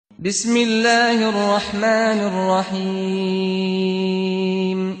بسم الله الرحمن الرحيم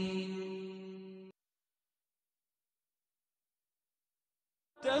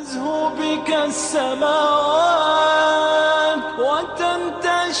تزهو بك السماوات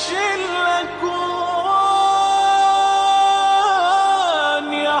وتنتشي الأكوان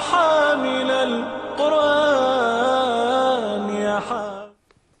يا حامل القرآن يا حامل.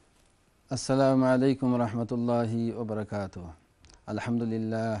 السلام عليكم ورحمة الله وبركاته. الحمد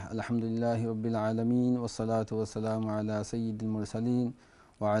لله رب العالمين والصلاة والسلام على سيد المرسلين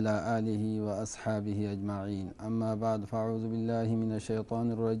وعلى آله وأصحابه أجمعين. أما بعد فأعوذ بالله من الشيطان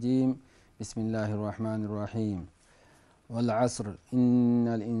الرجيم. بسم الله الرحمن الرحيم. والعصر إن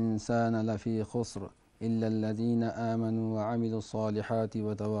الإنسان لفي خسر إلا الذين آمنوا وعملوا الصالحات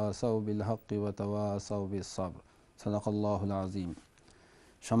وتواصوا بالحق وتواصوا بالصبر. صدق الله العظيم.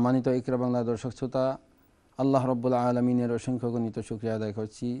 সম্মানিত ইকরা বাংলা দর্শক শ্রোতা, আল্লাহ রব্বুল আলমিনের অসংখ্য গণিত শুকরিয়া আদায়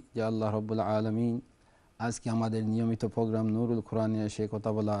করছি যে আল্লাহ রব্বুল আলমিন আজকে আমাদের নিয়মিত প্রোগ্রাম নুরুল কোরআনে এসে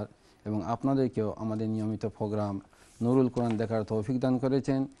কথা বলার এবং আপনাদেরকেও আমাদের নিয়মিত প্রোগ্রাম নুরুল কোরআন দেখার তৌফিক দান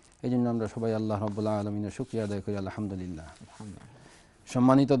করেছেন। এই জন্য আমরা সবাই আল্লাহ রব্বুল আলমিনের শুকরিয়া আদায় করি আলহামদুলিল্লাহ।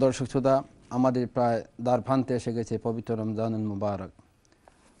 সম্মানিত দর্শক শ্রোতা, আমাদের প্রায় দ্বারপ্রান্তে এসে গেছে পবিত্র রমজানুল মুবারক।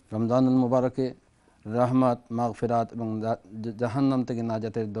 রমজানুল মুবারকে রহমত, মাগফিরাত এবং জাহান্নাম থেকে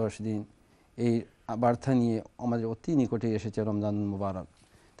নাজাতের 10 দিন, এই বার্তা নিয়ে আমাদের অতি নিকটে এসেছে রমজানুল মুবারক।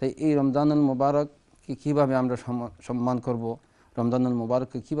 তাই এই রমজানুল মুবারককে কীভাবে আমরা সম্মান করব, রমজানুল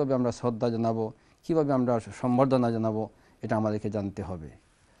মুবারককে কীভাবে আমরা শ্রদ্ধা জানাবো, কীভাবে আমরা সম্বর্ধনা জানাবো, এটা আমাদেরকে জানতে হবে।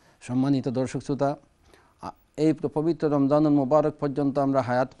 সম্মানিত দর্শক শ্রোতা, এই পবিত্র রমজানুল মুবারক পর্যন্ত আমরা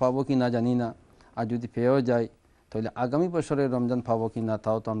হায়াত পাবো কি না জানি না, আর যদি পেয়েও যাই তাহলে আগামী বছরের রমজান পাবো কি না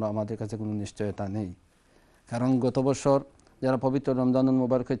তাও তো আমাদের কাছে কোনো নিশ্চয়তা নেই। কারণ গত বছর যারা পবিত্র রমজানুল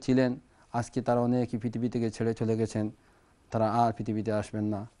মুবারকে ছিলেন, আজকে তারা অনেকই পৃথিবী থেকে ছেড়ে চলে গেছেন, তারা আর পৃথিবীতে আসবেন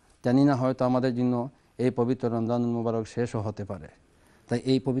না। জানি না, হয়তো আমাদের জন্য এই পবিত্র রমজানুল মুবারক শেষও হতে পারে। তাই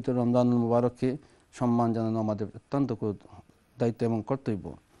এই পবিত্র রমজানুল মুবারককে সম্মান জানানো আমাদের অত্যন্ত দায়িত্ব এবং কর্তব্য।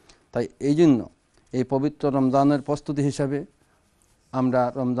 তাই এই জন্য এই পবিত্র রমজানের প্রস্তুতি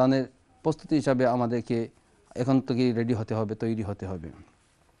হিসাবে আমাদেরকে এখন থেকেই রেডি হতে হবে, তৈরি হতে হবে।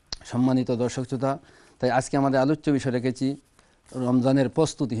 সম্মানিত দর্শক শ্রোতা, তাই আজকে আমাদের আলোচ্য বিষয় রেখেছি রমজানের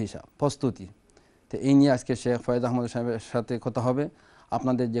প্রস্তুতি। তো এই নিয়ে আজকে শেখ ফয়েজ আহমদ সাহেবের সাথে কথা হবে।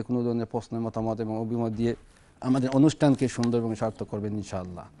 আপনাদের যে কোনো ধরনের প্রশ্ন, মতামত এবং অভিমত দিয়ে আমাদের অনুষ্ঠানকে সুন্দর এবং সার্থক করবেন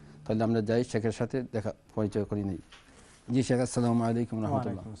ইনশাআল্লাহ। তাহলে আমরা যাই, শেখের সাথে পরিচয় করি নিই। জি শেখ, আসসালামু আলাইকুম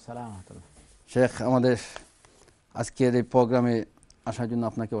রহমতুল্লাহ। শেখ, আমাদের আজকের এই প্রোগ্রামে আসার জন্য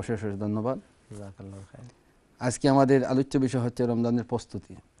আপনাকে অশেষ ধন্যবাদ। আজকে আমাদের আলোচ্য বিষয় হচ্ছে রমজানের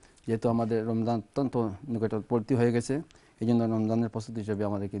প্রস্তুতি। যেহেতু আমাদের রমজান অত্যন্ত নিকটবর্তী হয়ে গেছে, এই জন্য রমজানের প্রস্তুতি হিসেবে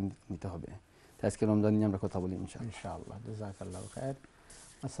আমাদেরকে নিতে হবে। আজকে রমজান নিয়ে আমরা কথা বলি ইনশাআল্লাহ। জাযাকাল্লাহু খাইর।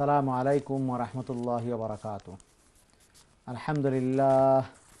 আসসালামু আলাইকুম ওয়া রাহমাতুল্লাহি ওয়া বারাকাতুহু।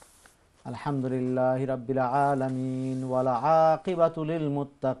 আলহামদুলিল্লাহি রাব্বিল আলামিন ওয়াল আকিবাতু লিল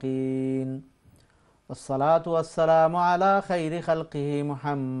মুত্তাকিন والصلاة والسلام على خير خلقه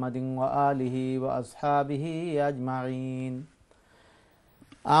محمد وآله وأصحابه أجمعين.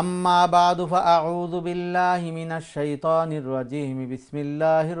 أما بعد فأعوذ بالله من الشيطان الرجيم. بسم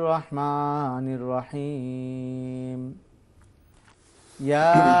الله الرحمن الرحيم.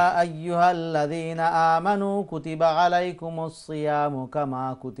 يا أيها الذين آمنوا كتب عليكم الصيام كما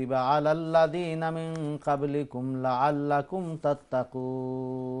كتب على الذين من قبلكم لعلكم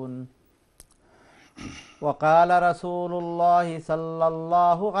تتقون. وقال رسول الله صلى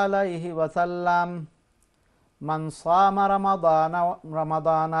الله عليه وسلم من صام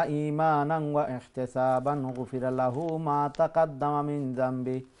رمضان إيمانا واحتسابا غفر له ما تقدم من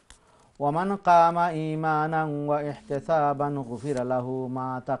ذنبه ومن قام إيمانا واحتسابا غفر له ما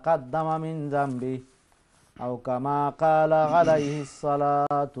تقدم من ذنبه أو كما قال عليه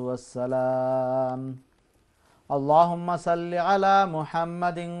الصلاة والسلام. اللهم صل على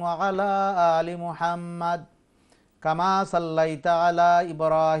محمد وعلى آل محمد كما صليت على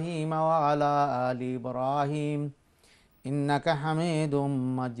إبراهيم وعلى آل إبراهيم إنك حميد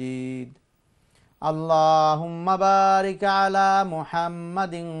مجيد. اللهم بارك على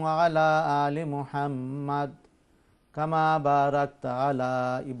محمد وعلى آل محمد كما باركت على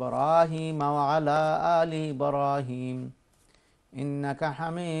إبراهيم وعلى آل إبراهيم إنك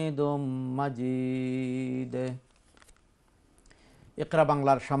حميد مجيد. ইকরা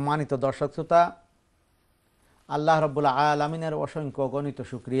বাংলার সম্মানিত দর্শক শ্রোতা, আল্লাহ রাব্বুল আলামিনের অসংখ্য গণিত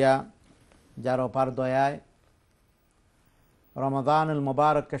শুকরিয়া, যার অপার দয়ায় রমাদানুল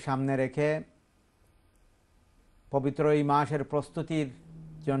মুবারককে সামনে রেখে পবিত্র এই মাসের প্রস্তুতির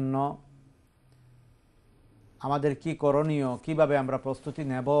জন্য আমাদের কি করণীয়, কিভাবে আমরা প্রস্তুতি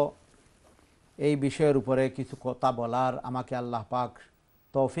নেব, এই বিষয়ের উপরে কিছু কথা বলার আমাকে আল্লাহ পাক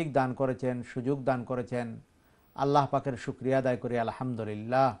তৌফিক দান করেছেন, সুযোগ দান করেছেন। আল্লাহ পাকের শুকরিয়া আদায় করি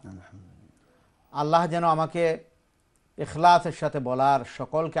আলহামদুলিল্লাহ। আল্লাহ যেন আমাকে ইখলাসের সাথে বলার,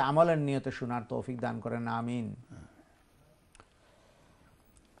 সকলকে আমলের নিয়তে শোনার তৌফিক দান করেন, আমিন।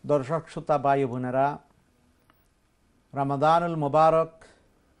 দর্শক শ্রোতা ভাই বোনেরা, রমাদানুল মুবারক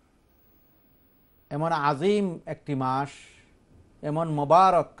এমন আজিম একটি মাস, এমন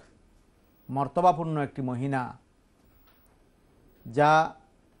মুবারক মর্তবাপূর্ণ একটি মহিনা, যা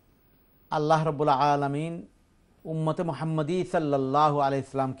আল্লাহ রাব্বুল আলামিন উম্মতে মুহাম্মদী সাল্লাল্লাহু আলাইহি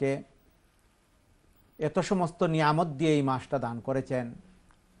ইসলামকে এত সমস্ত নিয়ামত দিয়ে এই মাসটা দান করেছেন।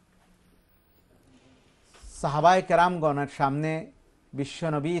 সাহাবায়ে কেরামগণের সামনে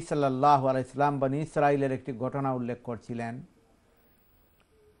বিশ্বনবী সাল্লাল্লাহু আলাইহি ইসলাম বনি ইসরাইলের একটি ঘটনা উল্লেখ করছিলেন।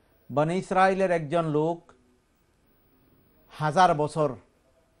 বনি ইসরাইলের একজন লোক 1000 বছর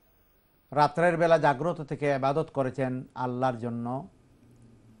রাত্রের বেলা জাগ্রত থেকে ইবাদত করেছেন আল্লাহর জন্য,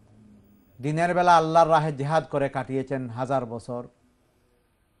 দিনের বেলা আল্লাহর রাহে জিহাদ করে কাটিয়েছেন 1000 বছর।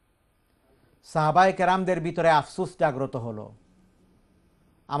 সাহাবায়ে কেরামদের ভিতরে আফসোস জাগ্রত হলো,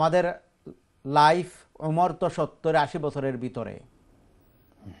 আমাদের লাইফ উমর তো 70-80 বছরের ভিতরে।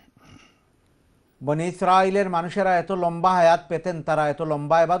 বনি ইসরাইলের মানুষেরা এত লম্বা হায়াত পেতেন, তারা এত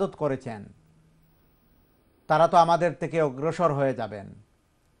লম্বা ইবাদত করেছেন, তারা তো আমাদের থেকে অগ্রসর হয়ে যাবেন।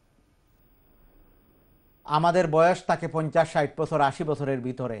 আমাদের বয়স তাকে 50-60 বছর, 80 বছরের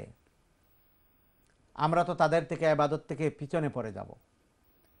ভিতরে। আমরা তো তাদের থেকে ইবাদত থেকে পিছনে পড়ে যাব।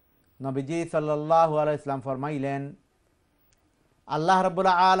 নবীজি সাল্লাল্লাহু আলাইহি ওয়াসাল্লাম ফরমাইলেন, আল্লাহ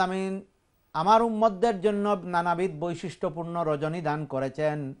রাব্বুল আলামিন আমার উম্মতদের জন্য নানাবিধ বৈশিষ্ট্যপূর্ণ রজনী দান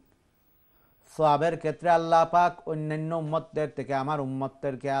করেছেন। সওয়াবের ক্ষেত্রে আল্লাহ পাক অন্যান্য উম্মতদের থেকে আমার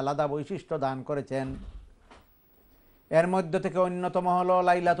উম্মতদেরকে আলাদা বৈশিষ্ট্য দান করেছেন। এর মধ্য থেকে অন্যতম হলো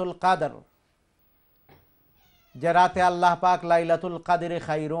লাইলাতুল কাদর, যে রাতে আল্লাহ পাক লাইলাতুল কাদরে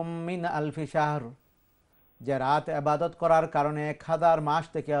খায়রুম মিন আলফি শাহর, যে রাত ইবাদত করার কারণে 1000 মাস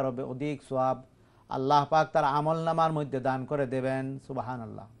থেকে আরো অধিক সওয়াব আল্লাহ পাক তার আমলনামার মধ্যে দান করে দেবেন।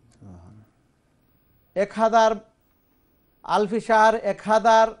 সুবহানাল্লাহ। 1000 আলফি শাহর,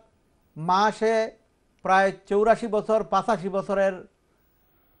 1000 মাসে প্রায় 84 বছর, 85 বছরের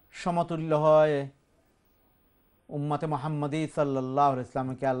সমতুল্য হয়। উম্মতে মুহাম্মদী সাল্লাল্লাহু আলাইহি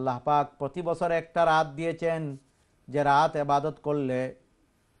ওয়াসাল্লামকে আল্লাহ পাক প্রতি বছর একটা রাত দিয়েছেন, যে রাত ইবাদত করলে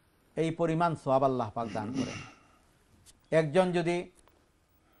এই পরিমাণ সওয়াব আল্লাহ পাক দান করেন। একজন যদি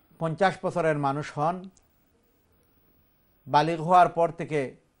 50 বছরের মানুষ হন, বালিগ হওয়ার পর থেকে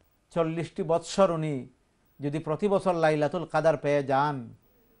 40টি বৎসর উনি যদি প্রতি বছর লাইলাতুল কাদর পেয়ে যান,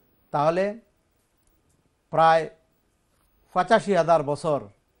 তাহলে প্রায় 85,000 বছর।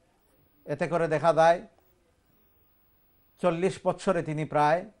 এতে করে দেখা যায় 40 বৎসরে তিনি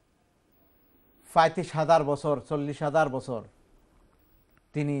প্রায় 35,000 বছর, 40,000 বছর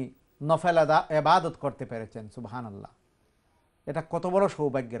তিনি নফল ইবাদত করতে পেরেছেন। সুবহানাল্লাহ। এটা কত বড়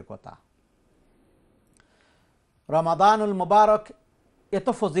সৌভাগ্যের কথা। রমাদানুল মুবারক এত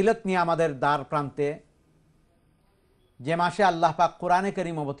ফজিলত নিয়ে আমাদের দ্বার প্রান্তে, যে মাসে আল্লাহ পাক কোরআনে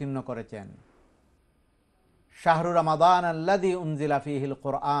কারীম অবতীর্ণ করেছেন। শাহরু রমাদান আল্লাযী উনজিলা ফীহিল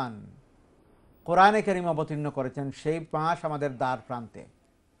কুরআন, কোরআনে কারীম অবতীর্ণ করেছেন, সেই মাস আমাদের দ্বার প্রান্তে।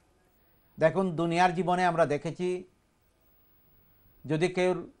 দেখুন, দুনিয়ার জীবনে আমরা দেখেছি, যদি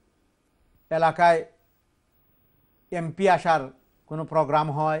কেউ এলাকায় এমপি আসার কোনো প্রোগ্রাম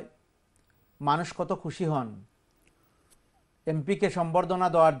হয়, মানুষ কত খুশি হন। এমপিকে সম্বর্ধনা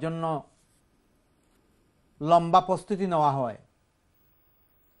দেওয়ার জন্য লম্বা প্রস্তুতি নেওয়া হয়।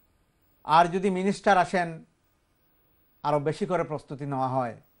 আর যদি মিনিস্টার আসেন, আরও বেশি করে প্রস্তুতি নেওয়া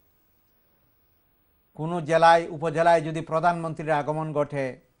হয়। কোনো জেলায়, উপজেলায় যদি প্রধানমন্ত্রীর আগমন ঘটে,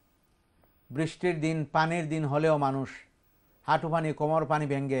 বৃষ্টির দিন, পানির দিন হলেও মানুষ হাঁটু পানি, কোমর পানি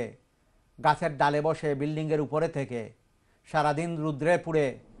ভেঙে গাছের ডালে বসে, বিল্ডিংয়ের উপরে থেকে সারাদিন রুদ্রে পুড়ে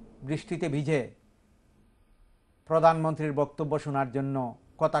বৃষ্টিতে ভিজে প্রধানমন্ত্রীর বক্তব্য শোনার জন্য,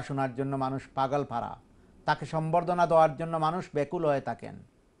 কথা শোনার জন্য মানুষ পাগল পারা। তাকে সম্বর্ধনা দেওয়ার জন্য মানুষ ব্যাকুল হয়ে থাকেন।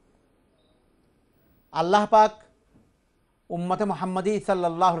 আল্লাহ পাক উম্মতে মুহাম্মদী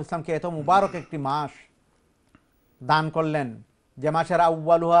সাল্লাল্লাহু আলাইহি ওয়াসাল্লামকে এত মুবারক একটি মাস দান করলেন, যে মাসের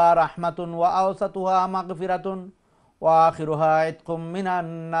আউয়ালুহা রাহমাতুন ওয়া আওসাতুহা মাগফিরাতুন ওয়া আখিরুহা ইতকুম মিনান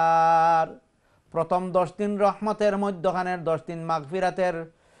নার। প্রথম 10 দিন রহমতের, মধ্যখানের 10 দিন মাগফিরাতের,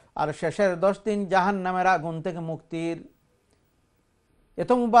 আর শেষের 10 দিন জাহান্নামের আগুন থেকে মুক্তির।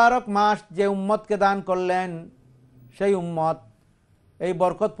 এত মুবারক মাস যে উম্মতকে দান করলেন, সেই উম্মত এই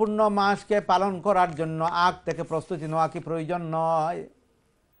বরকতপূর্ণ মাসকে পালন করার জন্য আগ থেকে প্রস্তুতি নেওয়া কি প্রয়োজন নয়?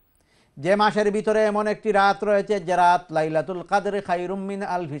 যে মাসের ভিতরে এমন একটি রাত রয়েছে যে রাত লাইলাতুল কদর খায়রুম মিন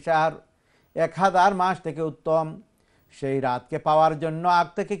আলফি শাহর, 1000 মাস থেকে উত্তম, সেই রাতকে পাওয়ার জন্য আগ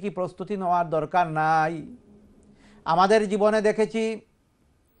থেকে কি প্রস্তুতি নেওয়ার দরকার নাই? আমাদের জীবনে দেখেছি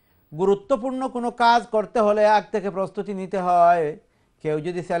গুরুত্বপূর্ণ কোনো কাজ করতে হলে আগ থেকে প্রস্তুতি নিতে হয়। কেউ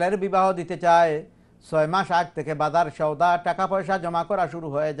যদি ছেলের বিবাহ দিতে চায় 6 মাস আগ থেকে বাজার সওদা টাকা পয়সা জমা করা শুরু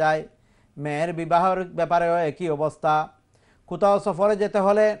হয়ে যায়। মেয়ের বিবাহের ব্যাপারেও একই অবস্থা। কোথাও সফরে যেতে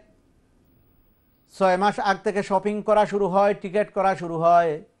হলে 6 মাস আগ থেকে শপিং করা শুরু হয়, টিকিট করা শুরু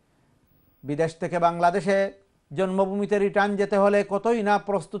হয়। বিদেশ থেকে বাংলাদেশে জন্মভূমিতে রিটার্ন যেতে হলে কতই না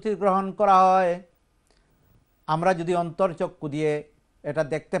প্রস্তুতি গ্রহণ করা হয়। আমরা যদি অন্তর্চক্ষু দিয়ে এটা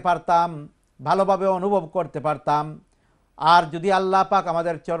দেখতে পারতাম, ভালোভাবে অনুভব করতে পারতাম, আর যদি আল্লাহ পাক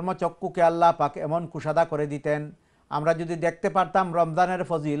আমাদের চর্মচক্ষুকে আল্লাহ পাক এমন কুশাদা করে দিতেন, আমরা যদি দেখতে পারতাম রমজানের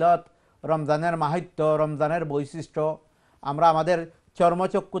ফজিলত, রমজানের মাহাত্ম্য, রমজানের বৈশিষ্ট্য, আমরা আমাদের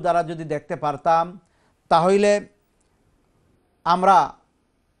চর্মচক্ষু দ্বারা যদি দেখতে পারতাম, তাহলে আমরা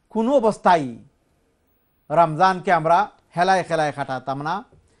কোনো অবস্থায় রমজানকে আমরা হেলায় খেলায় কাটাতাম না।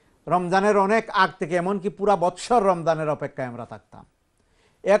 রমজানের অনেক আগ থেকে এমনকি পুরা বৎসর রমজানের অপেক্ষায় আমরা থাকতাম।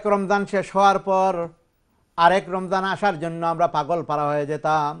 এক রমজান শেষ হওয়ার পর আরেক রমজান আসার জন্য আমরা পাগল পারা হয়ে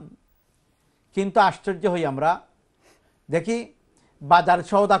যেতাম। কিন্তু আশ্চর্য হই, আমরা দেখি বাজার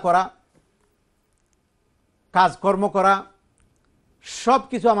সওদা করা, কাজকর্ম করা, সব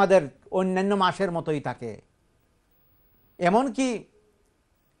কিছু আমাদের অন্যান্য মাসের মতোই থাকে। এমনকি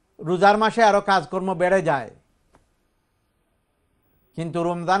রোজার মাসে আরও কাজকর্ম বেড়ে যায়। কিন্তু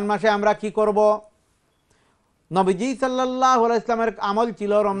রমজান মাসে আমরা কি করব? নবীজি সাল্লাল্লাহু আলাইহি ইসলামের আমল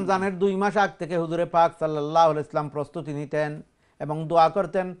ছিল রমজানের 2 মাস আগ থেকে হুজুরে পাক সাল্লাল্লাহু আলাইহি ইসলাম প্রস্তুতি নিতেন এবং দোয়া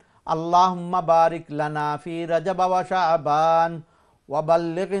করতেন, আল্লাহুম্মা বারিক লানা ফি রজব ওয়া শাবান ওয়া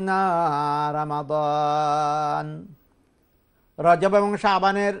বাল্লিগনা রমাদান। রজব এবং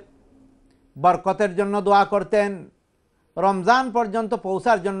শাবানের বরকতের জন্য দোয়া করতেন, রমজান পর্যন্ত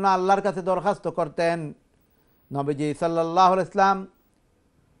পৌঁছার জন্য আল্লাহর কাছে দরখাস্ত করতেন। নবীজি সাল্লাল্লাহু আলাইহি ইসলাম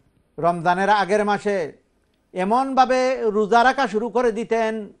রমজানের আগের মাসে এমনভাবে রোজা রাখা শুরু করে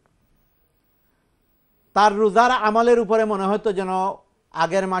দিতেন, তার রোজার আমলের উপরে মনে হতো যেন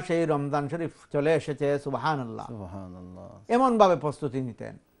আগের মাসেই রমজান শরীফ চলে এসেছে। সুবহানাল্লাহ, সুবহানাল্লাহ। এমনভাবে প্রস্তুতি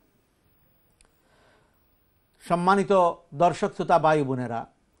নিতেন। সম্মানিত দর্শক শ্রোতা ভাই বোনেরা,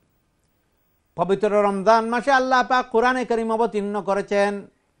 পবিত্র রমজান মাসে আল্লাহ পাক কোরআনে কারীম অবতীর্ণ করেছেন।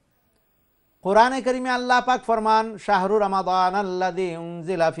 কোরআনে কারীমে আল্লাহ পাক ফরমান, শাহরু রমাদান আল্লাযী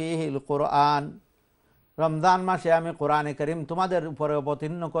উনজিলা ফীহিল কুরআন। রমজান মাসে আমি কোরআনে কারীম তোমাদের উপরে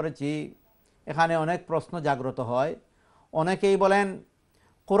অবতীর্ণ করেছি। এখানে অনেক প্রশ্ন জাগ্রত হয়। অনেকেই বলেন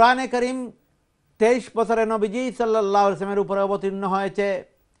কোরআনে কারীম 23 বছরে নবীজি সাল্লাল্লাহু আলাইহি ওয়াসাল্লামের উপরে অবতীর্ণ হয়েছে,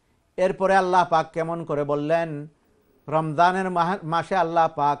 এরপরে আল্লাহ পাক কেমন করে বললেন রমজানের মাসে আল্লাহ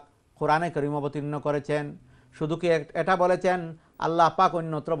পাক কোরআনে কারীম অবতীর্ণ করেছেন? শুধু কি এটা বলেছেন? আল্লাহ পাক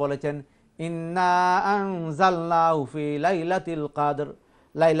অন্যত্র বলেছেন, ইন্না আনজালনাহু ফি লাইলাতুল কদর।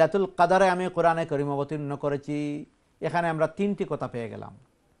 লাইলাতুল কদরে আমি কোরআনে কারীম অবতীর্ণ করেছি। এখানে আমরা 3টি কথা পেয়ে গেলাম।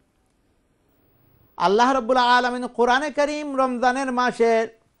 আল্লাহ রাব্বুল আলামিন কোরআনে কারীম রমজানের মাসে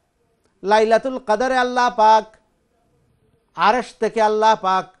লাইলাতুল কদরে আল্লাহ পাক আরশ থেকে আল্লাহ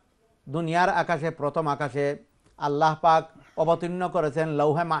পাক দুনিয়ার আকাশে, প্রথম আকাশে আল্লাহ পাক অবতীর্ণ করেছেন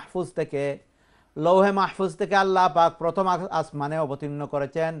লৌহে মাহফুজ থেকে। লৌহে মাহফুজ থেকে আল্লাহ পাক প্রথম আসমানে অবতীর্ণ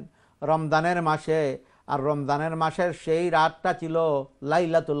করেছেন রমজানের মাসে। আর রমজানের মাসের সেই রাতটা ছিল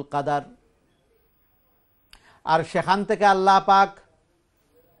লাইলাতুল কদর। আর সেখান থেকে আল্লাহ পাক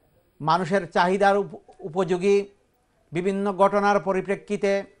মানুষের চাহিদার উপযোগী বিভিন্ন ঘটনার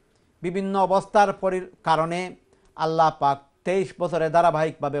পরিপ্রেক্ষিতে, বিভিন্ন অবস্থার কারণে আল্লাহ পাক 23 বছরে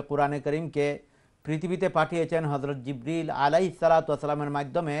ধারাবাহিকভাবে কোরআনে কারীমকে পৃথিবীতে পাঠিয়েছেন হযরত জিবরিল আলাইহিস সালাতু ওয়াস সালামের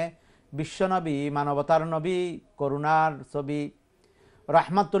মাধ্যমে। বিশ্বনবী, মানবতার নবী, করুণার ছবি,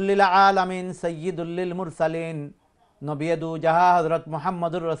 রাহমাতুল লিল আলামিন, সাইয়্যিদুল লিল মুরসালিন, নবী দু জাহা হযরত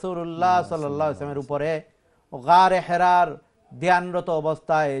মুহাম্মদুর রাসূলুল্লাহ সাল্লাল্লাহু আলাইহি ওয়াসাল্লামের উপরে গারে হেরার ধ্যানরত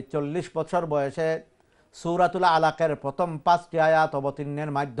অবস্থায় 40 বছর বয়সে সূরাতুল আলাকের প্রথম 5টি আয়াত অবতীর্ণের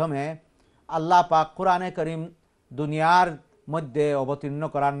মাধ্যমে আল্লাহ পাক কোরআনে কারীম দুনিয়ার মধ্যে অবতীর্ণ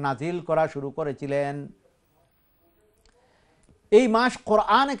করা, নাজিল করা শুরু করেছিলেন। এই মাস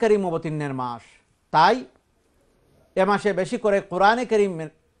কোরআনে কারীম অবতীর্ণের মাস। তাই এ মাসে বেশি করে কোরআনে কারীমের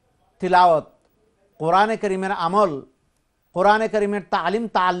তিলাওয়াত, কোরআনে কারীমের আমল, কোরআনে কারীমের তালিম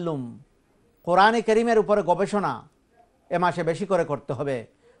তাআল্লুম, কোরআনে কারীমের উপরে গবেষণা এ মাসে বেশি করে করতে হবে।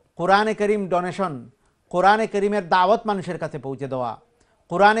 কোরআনে কারীম ডোনেশন, কোরআনে কারীমের দাওয়াত মানুষের কাছে পৌঁছে দেওয়া,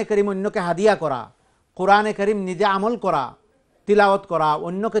 কোরআনে কারীম অন্যকে হাদিয়া করা, কোরআনে কারীম নিজে আমল করা, তিলাওয়াত করা,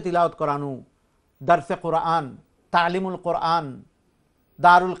 অন্যকে তিলাওয়াত করানো, দরসে কোরআন, তালিমুল কোরআন,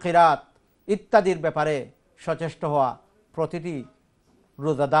 দারুল কিরাত, ইত্যাদির ব্যাপারে সচেষ্ট হওয়া প্রতিটি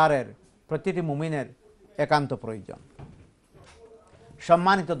রোজাদারের, প্রতিটি মুমিনের একান্ত প্রয়োজন।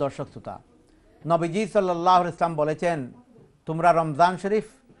 সম্মানিত দর্শক শ্রোতা, নবীজি সাল্লাল্লাহু আলাইহি ওয়াসাল্লাম বলেছেন, তোমরা রমজান শরীফ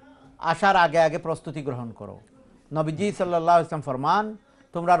আসার আগে আগে প্রস্তুতি গ্রহণ করো। নবীজি সাল্লাল্লাহু আলাইহি ওয়াসাল্লাম ফরমান,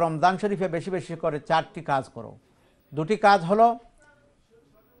 তোমরা রমজান শরীফে বেশি বেশি করে 4টি কাজ করো। 2টি কাজ হলো,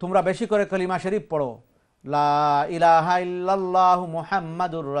 তোমরা বেশি করে কলিমা শরীফ পড়ো, লা ইলাহা ইল্লাল্লাহু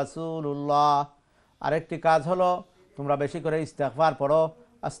মুহাম্মাদুর রাসূলুল্লাহ। আরেকটি কাজ হলো, তোমরা বেশি করে ইস্তিগফার পড়ো,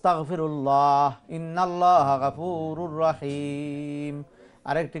 আস্তাগফিরুল্লাহ ইন্নাল্লাহা গাফুরুর রহিম।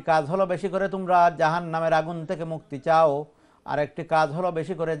 আরেকটি কাজ হলো, বেশি করে তোমরা জাহান্নামের আগুন থেকে মুক্তি চাও। আরেকটি কাজ হলো,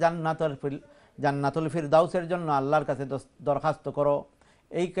 বেশি করে জান্নাতুল ফিরদাউসের জন্য আল্লাহর কাছে দরখাস্ত করো।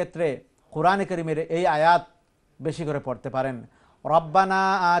 এই ক্ষেত্রে কোরআনে কারীমের এই আয়াত বেশি করে পড়তে পারেন। রব্বানা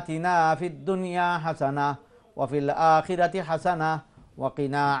আতিনা ফিদ দুনিয়া হাসানা ওয়া ফিল আখিরাতি হাসানা ওয়া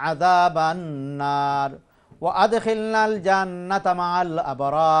কিনা আযাবান নার ওয়া আদখিলনাল জান্নাতা মাআল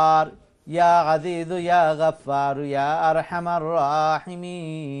আবরার ইয়া আজিজু ইয়া গাফফার ইয়া আরহামার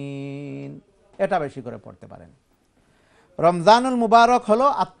রাহিমিন। এটা বেশি করে পড়তে পারেন। রমজানুল মুবারক হলো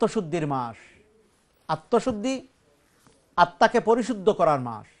আত্মশুদ্ধির মাস। আত্মশুদ্ধি, আত্মাকে পরিশুদ্ধ করার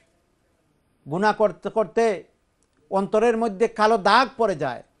মাস। গুনাহ করতে করতে অন্তরের মধ্যে কালো দাগ পড়ে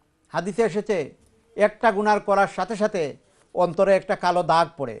যায়। হাদিসে এসেছে, একটা গুনাহ করার সাথে সাথে অন্তরে একটা কালো দাগ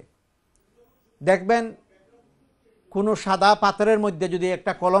পড়ে। দেখবেন কোনো সাদা পাত্রের মধ্যে যদি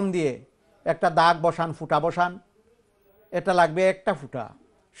একটা কলম দিয়ে একটা দাগ বসান, ফুটা বসান, এটা লাগবে একটা ফুটা।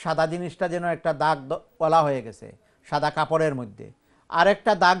 সাদা জিনিসটা যেন একটা দাগ ওলা হয়ে গেছে সাদা কাপড়ের মধ্যে।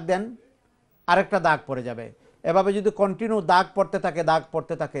 আরেকটা দাগ দেন, আরেকটা দাগ পড়ে যাবে। এভাবে যদি কন্টিনিউ দাগ পড়তে থাকে, দাগ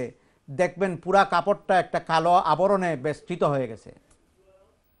পড়তে থাকে, দেখবেন পুরা কাপড়টা একটা কালো আবরণে বেষ্টিত হয়ে গেছে।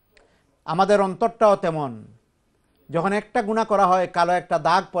 আমাদের অন্তরটাও তেমন, যখন একটা গুনাহ করা হয় কালো একটা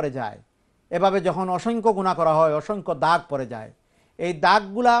দাগ পড়ে যায়। এভাবে যখন অসংখ্য গুনাহ করা হয় অসংখ্য দাগ পড়ে যায়। এই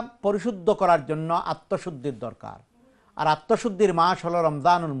দাগগুলা পরিশুদ্ধ করার জন্য আত্মশুদ্ধির দরকার। আর আত্মশুদ্ধির মাস হলো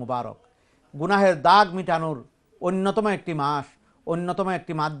রমজানুল মুবারক। গুনাহের দাগ মিটানোর অন্যতম একটি মাস, অন্যতম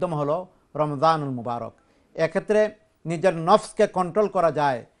একটি মাধ্যম হলো রমজানুল মুবারক। এক্ষেত্রে নিজের নফসকে কন্ট্রোল করা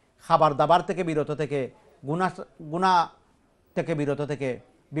যায় খাবার দাবার থেকে বিরত থেকে, গুনাহ থেকে বিরত থেকে,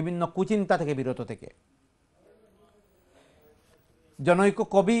 বিভিন্ন কুচিন্তা থেকে বিরত থেকে। জনৈক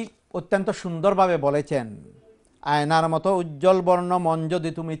কবি অত্যন্ত সুন্দরভাবে বলেছেন, আয়নার মতো উজ্জ্বল বর্ণ মন যদি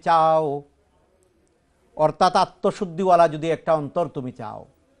তুমি চাও, অর্থাৎ আত্মশুদ্ধিওয়ালা যদি একটা অন্তর তুমি চাও,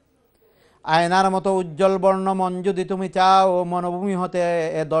 আয়নার মতো উজ্জ্বল বর্ণ মন যদি তুমি চাও, মনোভূমি হতে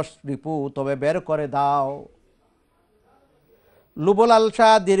এ 10 রিপু তবে বের করে দাও। লুবলালসা,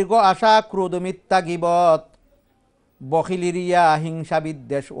 দীর্ঘ আশা, ক্রোধ, মিথ্যা, গীবত, বখিলিরিয়া, হিংসা,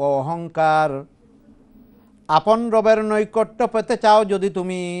 বিদ্বেষ ও অহংকার। আপন রবের নৈকট্য পেতে চাও যদি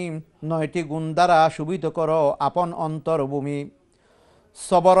তুমি, 9টি গুণ দ্বারা সুবিধ করো আপন অন্তরভূমি।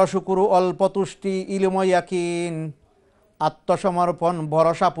 সবর, শুকুর, অল্প তুষ্টি, ইলম, ইয়াকিন, আত্মসমর্পণ,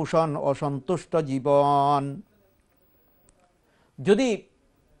 ভরসা পোষণ ও সন্তুষ্ট জীবন। যদি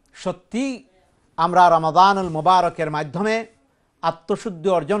সত্যি আমরা রমাদানুল মুবারকের মাধ্যমে আত্মশুদ্ধি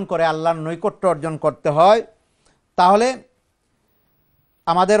অর্জন করে আল্লাহর নৈকট্য অর্জন করতে হয়, তাহলে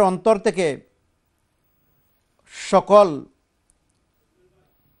আমাদের অন্তর থেকে সকল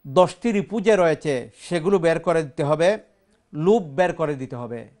 10টি রিপু যে রয়েছে সেগুলো বের করে দিতে হবে। লোভ বের করে দিতে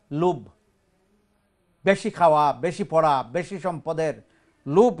হবে। লোভ, বেশি খাওয়া, বেশি পড়া, বেশি সম্পদের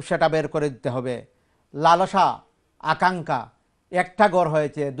লোভ, সেটা বের করে দিতে হবে। লালসা, আকাঙ্ক্ষা, একটা ঘর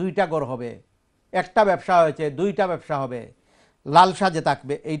হয়েছে 2টা ঘর হবে, একটা ব্যবসা হয়েছে 2টা ব্যবসা হবে, লালসা যে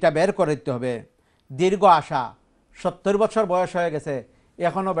থাকবে এইটা বের করে দিতে হবে। দীর্ঘ আশা, 70 বছর বয়স হয়ে গেছে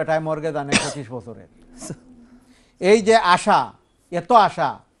এখনও বেটায় মর্গে জানে 25 বছরের। এই যে আশা, এত আশা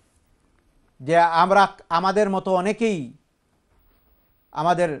যে আমাদের মতো অনেকেই,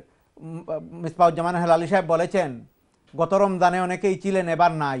 আমাদের মিসবাউজ্জামান হেলালি সাহেব বলেছেন, গত রমজানে অনেকেই ছিলেন,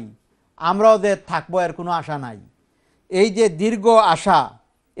 এবার নাই, আমরাও যে থাকবো এর কোনো আশা নাই। এই যে দীর্ঘ আশা,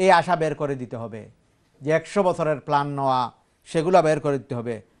 এই আশা বের করে দিতে হবে। যে 100 বছরের প্ল্যান নেওয়া, সেগুলো বের করে দিতে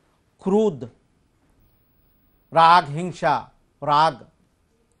হবে। ক্রোধ, রাগ, হিংসা, রাগ,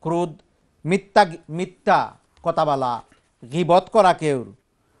 ক্রোধ, মিথ্যা কথা বলা, গীবত করা কেউ,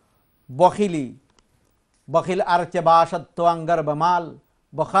 বখিল আর চেবা সত্য আঙ্গার বমাল,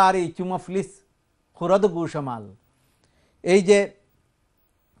 বখারি চুমফলিস খুরদ গুশমাল। এই যে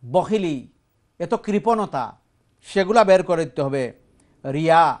বখিলি, এত কৃপণতা, সেগুলা বের করে দিতে হবে।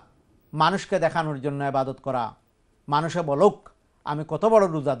 রিয়া, মানুষকে দেখানোর জন্য ইবাদত করা, মানুষে বলুক আমি কত বড়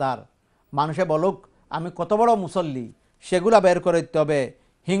রোজাদার, মানুষে বলুক আমি কত বড় মুসল্লি, সেগুলা বের করে দিতে হবে।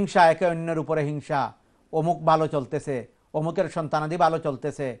 হিংসা, একে অন্যের উপরে হিংসা, অমুক ভালো চলতেছে, অমুকের সন্তানাদি ভালো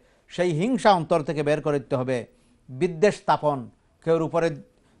চলতেছে, সেই হিংসা অন্তর থেকে বের করে দিতে হবে। বিদ্বেষ স্থাপন, কেউর উপরে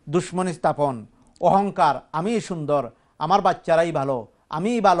দুশ্মনী স্থাপন, অহংকার, আমিই সুন্দর, আমার বাচ্চারাই ভালো,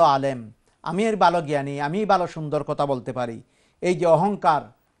 আমিই ভালো আলেম, আমি এর ভালো জ্ঞানী, আমিই ভালো সুন্দর কথা বলতে পারি, এই যে অহংকার,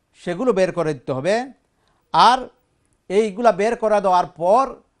 সেগুলো বের করে দিতে হবে। আর এইগুলা বের করে দেওয়ার পর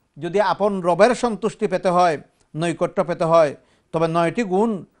যদি আপন রবের সন্তুষ্টি পেতে হয়, নৈকট্য পেতে হয়, তবে 9টি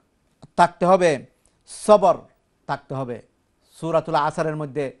গুণ থাকতে হবে। সবর থাকতে হবে। সূরাতুল আসরের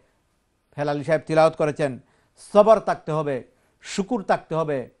মধ্যে হেলালি সাহেব তিলাওয়াত করেছেন, সবর থাকতে হবে, শুকুর থাকতে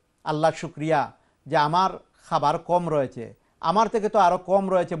হবে, আল্লাহর শুকরিয়া যে আমার খাবার কম রয়েছে, আমার থেকে তো আরও কম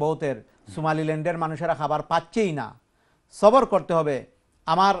রয়েছে বহুতের, সোমালিল্যান্ডের মানুষেরা খাবার পাচ্ছেই না। সবর করতে হবে,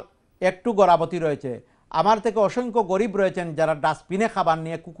 আমার একটু গরাবতী রয়েছে, আমার থেকে অসংখ্য গরিব রয়েছেন যারা ডাস্টবিনে খাবার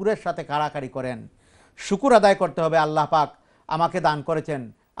নিয়ে কুকুরের সাথে কাড়াকাড়ি করেন। শুকুর আদায় করতে হবে, আল্লাহ পাক আমাকে দান করেছেন,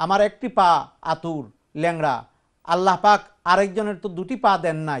 আমার একটি পা আতুর ল্যাংড়া, আল্লাহ পাক আরেকজনের তো 2টি পা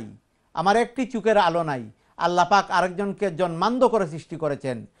দেন নাই, আমার একটি চোখের আলো নাই, আল্লাহ পাক আরেকজনকে জন্মান্ধ করে সৃষ্টি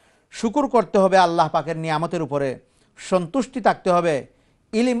করেছেন। শুকুর করতে হবে আল্লাহ পাকের নিয়ামতের উপরে, সন্তুষ্টি থাকতে হবে,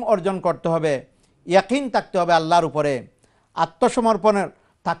 ইলম অর্জন করতে হবে, ইয়াকিন থাকতে হবে আল্লাহর উপরে, আত্মসমর্পণের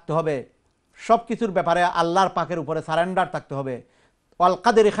থাকতে হবে, সব কিছুর ব্যাপারে আল্লাহর পাকের উপরে সারেন্ডার থাকতে হবে। ওয়াল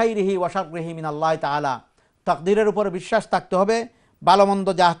কাদরি খাইরিহি ওয়া শাররিহি মিনাল্লাহি তাআলা, তাকদীরের উপরে বিশ্বাস থাকতে হবে, ভালো মন্দ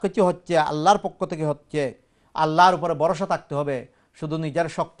যা কিছু হচ্ছে আল্লাহর পক্ষ থেকে হচ্ছে, আল্লাহর উপরে ভরসা থাকতে হবে। শুধু নিজের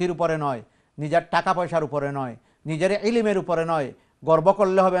শক্তির উপরে নয়, নিজের টাকা পয়সার উপরে নয়, নিজের ইলমের উপরে নয়, গর্ব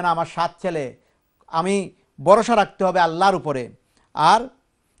করলে হবে না আমার 7 ছেলে, আমি ভরসা রাখতে হবে আল্লাহর উপরে। আর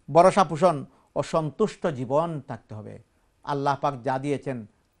ভরসা পোষণ ও সন্তুষ্ট জীবন থাকতে হবে, আল্লাহ পাক যা দিয়েছেন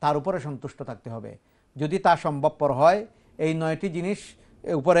তার উপরে সন্তুষ্ট থাকতে হবে। যদি তা সম্ভবপর হয়, এই 9টি জিনিস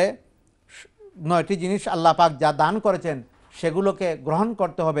উপরে 9টি জিনিস আল্লাহ পাক যা দান করেছেন সেগুলোকে গ্রহণ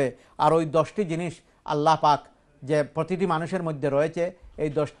করতে হবে। আর ওই 10টি জিনিস আল্লাহ পাক যে প্রতিটি মানুষের মধ্যে রয়েছে, এই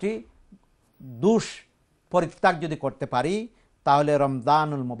 10টি দোষ পরিত্যাগ যদি করতে পারি, তাহলে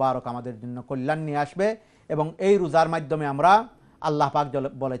রমজানুল মুবারক আমাদের জন্য কল্যাণ নিয়ে আসবে। এবং এই রোজার মাধ্যমে আমরা, আল্লাহ পাক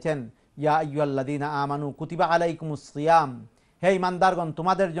বলেছেন, ইয়া আইয়ুহাল্লাযীনা আমানু কুতিবা আলাইকুমুস সিয়াম, হে ঈমানদারগণ,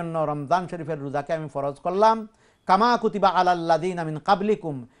 তোমাদের জন্য রমজান শরীফের রোজাকে আমি ফরজ করলাম, কামা কুতিবা আলাল্লাযীনা মিন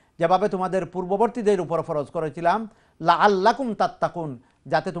ক্বাবলিকুম, যেভাবে তোমাদের পূর্ববর্তীদের উপর ফরজ করেছিলাম, লাআল্লাকুম তাত্তাকুন,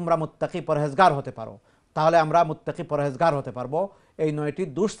 যাতে তোমরা মুত্তাকি পরহেজগার হতে পারো। তাহলে আমরা মুত্তাকি পরহেজগার হতে পারবো এই 9টি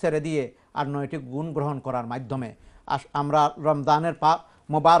দোষ ছেড়ে দিয়ে আর 9টি গুণ গ্রহণ করার মাধ্যমে। আমরা রমজানের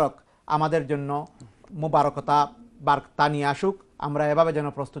মোবারক আমাদের জন্য মোবারকতা বার্তা নিয়ে আসুক, আমরা এভাবে যেন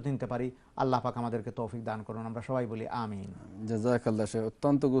প্রস্তুতি নিতে পারি। আল্লাহ পাক আমাদেরকে তৌফিক দান করুন, আমরা সবাই বলি আমিন। জাযাকাল্লাহ শেখ,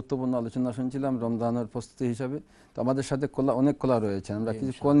 অত্যন্ত গুরুত্বপূর্ণ আলোচনা শুনছিলাম রমজানের প্রস্তুতি হিসাবে। তো আমাদের সাথে অনেক কলা রয়েছে, আমরা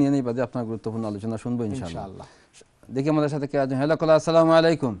কিছু কল নিয়ে নেই, বাদে আপনার গুরুত্বপূর্ণ আলোচনা শুনবো ইনশাআল্লাহ। দেখি আমাদের সাথে কে আছেন। হ্যালো কলা, আসসালামু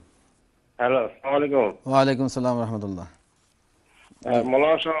আলাইকুম। হ্যালো, আসসালামু আলাইকুম। ওয়ালাইকুম আসসালাম রাহমাতুল্লাহ।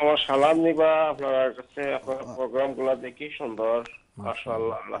 মাওলানা সাহেব, আমার সালাম নিবা আপনার কাছে। আপনার প্রোগ্রামগুলো দেখি সুন্দর,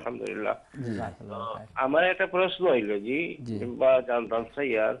 মাশাআল্লাহ, আলহামদুলিল্লাহ। আমার একটা প্রশ্ন হইল জি, বা জানতাম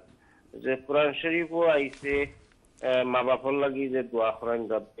স্যার, যে কোরআন শরীফও আইছে মা বাপর লাগি যে দোয়া করেন,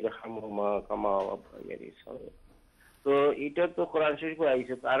 রব্বির হামহুমা কামা রাব্বায়ানি সগীরা, তো এটা তো কোরআন শরীফও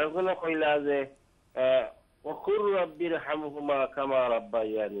আইছে। আর ওখানে কইলা যে ওকুর রব্বির হামহুমা কামা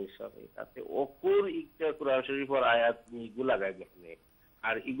রাব্বায়ানি সগীরা, তাতে ওকুর একটা কোরআন শরীফের আয়াত ইগু লাগাই গেছে,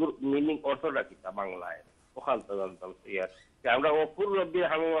 আর ইগুর মিনিং অর্থটা কি তা বাংলায় ওখান তো জানতাম স্যার, যে আমরা ওকুর রব্বির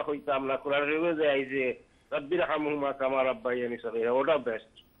হামহুমা হইতাম, আমরা কোরআন শরীফে যে আইছে রব্বির হামহুমা কামা রাব্বায়ানি সগীরা, ওটা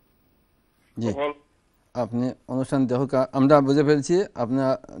বেস্ট। আপনি অনুষ্ঠান দেখুক, আমরা বুঝে ফেলছি, আপনার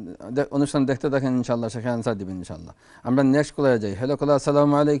অনুষ্ঠান দেখতে থাকেন, ইনশাআল্লাহ সেখানে আনসার দিবেন ইনশাআল্লাহ। আমরা নেক্সট কলে যাই। হ্যালো কলা,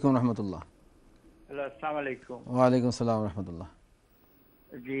 আসসালামু আলাইকুম রহমতুল্লাহ। হ্যালো, আসসালামু আলাইকুম। ওয়ালাইকুম আসসালাম রহমতুল্লাহ।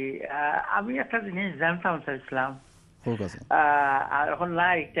 জি, আমি একটা জিনিস জানতাম চাইছিলাম, ঠিক আছে। আর এখন না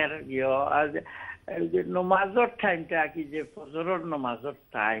এটার নমাজের টাইমটা কি, যে ফজরের নমাজের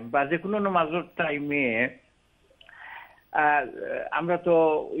টাইম বা যে কোনো নমাজের টাইমে আমরা তো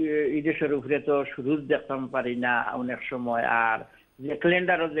এই দেশের উপরে তো সুরুজ দেখতাম পারি না অনেক সময়, আর যে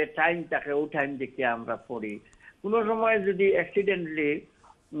ক্যালেন্ডারও যে টাইম থাকে ওই টাইম দেখে আমরা পড়ি। কোনো সময় যদি অ্যাক্সিডেন্টলি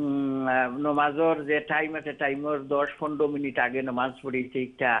নমাজের যে টাইম আছে টাইমের 10-15 মিনিট আগে নমাজ পড়ি,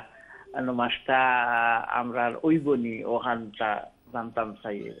 সেইটা নমাজটা আমরা ওইবনি ওখানটা জানতাম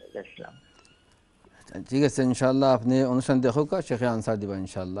চাই দেখলাম। ঠিক আছে, ইনশাআল্লাহ আপনি অনুষ্ঠান দেখুক, শেখে আনসার দিবা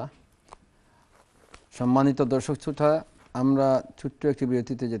ইনশাআল্লাহ। সম্মানিত দর্শক শ্রোতা, আমরা ছোট্ট একটি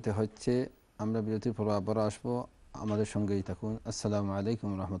বিরতিতে যেতে হচ্ছে, আমরা বিরতির পর আবার আসবো, আমাদের সঙ্গেই থাকুন। আসসালামু আলাইকুম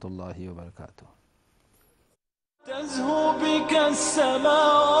রহমতুল্লাহি ওয়া বারাকাতুহু। تزهو بك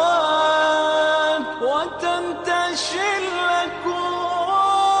السماوات وتنتشي الأكوان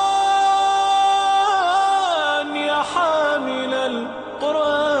يا حامل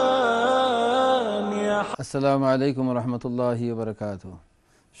القرآن আসসালামু আলাইকুম রহমতুল্লাহি ওয়া বারাকাতুহু।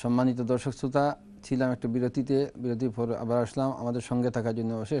 সম্মানিত দর্শক শ্রোতা, ছিলাম একটা বিরতির পর আবার আসলাম। আমাদের সঙ্গে থাকার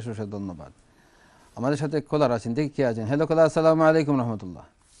জন্য অশেষ অশেষ ধন্যবাদ। আমাদের সাথে কলার আছেন, দেখি কে আছেন। হ্যালো কলার, আসসালামু আলাইকুম রহমতুল্লাহ।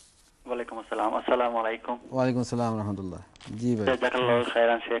 ওয়ালাইকুম আসসালাম। আসসালামু আলাইকুম। ওয়ালাইকুম আসসালাম রহমতুল্লাহ। জি ভাই, জাযাকাল্লাহু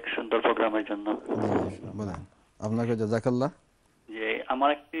খাইরান শেখ, সুন্দর প্রোগ্রামের জন্য। জি বলেন। আপনাকে জাযাকাল্লাহ। জি, আমার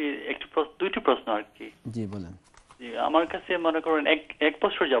দুইটি প্রশ্ন আর কি। জি বলেন। জি, আমার কাছে মনে করেন এক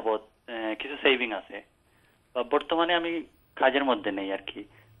বছর যাবত কিছু সেভিং আছে, বা বর্তমানে আমি কাজের মধ্যে নেই আর কি।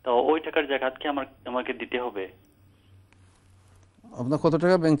 তো ওই টাকার জাকাত কি আমাকে দিতে হবে? আপনার কত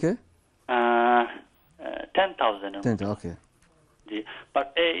টাকা ব্যাংকে? 10,000। ওকে। জি, বাট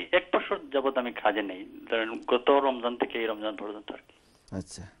এই এক বছর যাবত আমি কাজে নেই, ধরেন গত রমজান থেকে এই রমজান পর্যন্ত আর কি।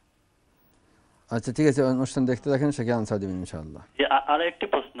 আচ্ছা আচ্ছা, ঠিক আছে, অনুষ্ঠান দেখতে থাকেন, সেখানে আনসার দেবেন ইনশাআল্লাহ। আর একটি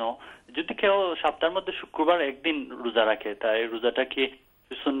প্রশ্ন, যদি কেউ সপ্তাহের মধ্যে শুক্রবার একদিন রোজা রাখে, তাই রোজাটা কি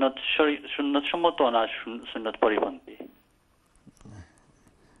সুন্নত সম্মত না সুন্নত পরিপন্থী?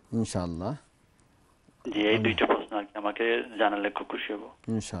 ইনশাআল্লাহ। জি, এই দুইটা প্রশ্ন আর কি, আমাকে জানালে খুব খুশি হব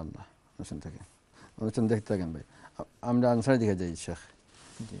ইনশাআল্লাহ। অনুষ্ঠান দেখতে থাকেন ভাই, আমরা আনসারের দিকে যাই শেখ।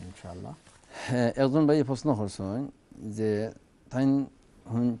 জি ইনশাআল্লাহ। হ্যাঁ, একজন ভাই প্রশ্ন করছেন যে তাই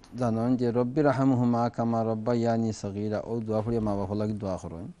জানেন যে রব্বি রাহমহুমা কামা রব্বায়ানি সগীরা, ও দোয়া পড়ে মা বাবা লাগি দোয়া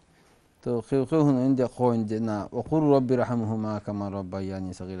করেন। তো কেউ শুনেন যে কইন যে না ওকুর রব্বি রাহমহুমা কামা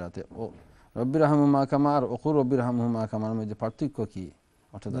রব্বায়ানি সগীরাতে, ও রব্বি রাহমহুমা কামা আর ওকুর রব্বি রাহমহুমা কামার মধ্যে পার্থক্য কি?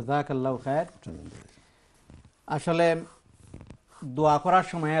 জাযাকাল্লাহু খাইর। আসলে দোয়া করার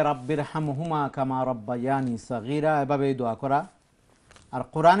সময় রাব্বির হামহুমা কামা রব্বায়ানি সগীরা এভাবেই দোয়া করা। আর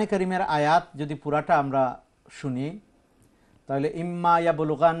কোরআনে কারীমের আয়াত যদি পুরাটা আমরা শুনি, তাহলে ইম্মা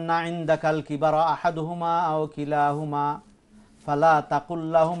ইয়াবলুগান্না ইনদাকাল কিবারা আহাদুহুমা আও কিলাহুমা ফালা তাকুল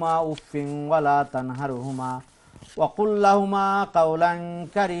লাহুমা উফিন ওয়ালা তানহারহুমা ওয়া কুল লাহুমা কাওলান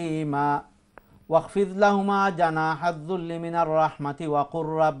কারীমা ওয়াখফিদ লাহুমা জানাহায যুল্লি মিনার রাহমাতি ওয়া কুর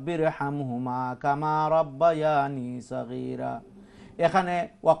রাব্বিরহামহুমা কামা রাব্বায়ানি সগীরা। এখানে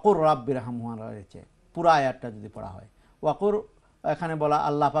ওয়াকুর রাব্বিরহামহুমা রয়েছে, পুরো আয়াতটা যদি পড়া হয়। ওয়াকুর এখানে বলা,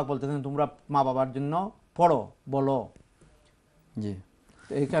 আল্লাহ পাক বলতেছেন তোমরা মা বাবার জন্য পড়ো, বলো। জি,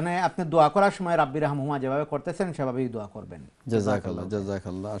 এখানে আপনি দোয়া করার সময় রাব্বিরহামহুমা যেভাবে করতেছেন সেভাবেই দোয়া করবেন। জাযাকাল্লাহ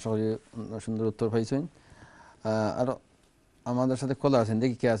জাযাকাল্লাহ। আশা করি সুন্দর উত্তর পাইছেন। আর আমাদের সাথে কলা আছেন,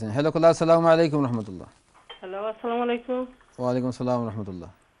 দেখি কে আছেন। হ্যালো কলা, আসসালামু আলাইকুম রহমতুল্লাহ। হ্যালো, আসসালামু আলাইকুম। ওয়ালাইকুম আসসালাম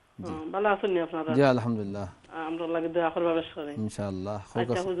রহমতুল্লাহ। জি ভালো আছেন আপনারা? জি আলহামদুলিল্লাহ। আমরা লাগে দোয়া করবা বেশ করে ইনশাআল্লাহ।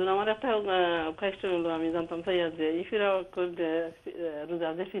 আচ্ছা হুজুর, আমার একটা কোয়েশ্চন হলো, আমি জানতাম চাই যে ইফিরা করে রোজা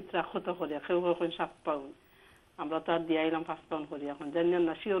যে ফিতরা কত করে, কেউ কখন 7 পাউন্ড, আমরা তো আর দিয়ে আইলাম 5 পাউন্ড করি, এখন জানেন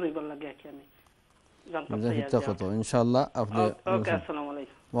না শিওর হইবার লাগে কি আমি জানতাম চাই কত ইনশাআল্লাহ। আপনি ওকে, আসসালামু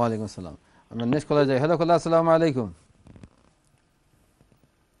আলাইকুম। ওয়ালাইকুম আসসালাম। আমরা নেক্সট কলে যাই। হ্যালো কলা, আসসালামু আলাইকুম।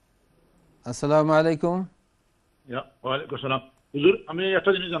 আসসালামু আলাইকুম। ওয়ালাইকুম আসসালাম। হুজুর, আমি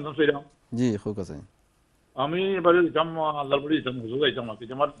একটা জিনিস জানতাম চাইলাম। জি খুব আছে। আমি এবারে দিতাম আল্লাহর বাড়ি দিতাম, হুজুর যাইতাম আর কি।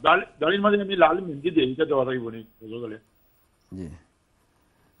 আমার দাড়ির মাঝে আমি লাল মেহেন্দি দিই, এটা দেওয়া থাকবো নি হুজুর গেলে? জি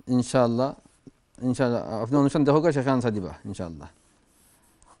ইনশাআল্লাহ। ইনশাআল্লাহ আপনি অনুষ্ঠান দেখো, সেখানে আনসার দিবা ইনশাআল্লাহ।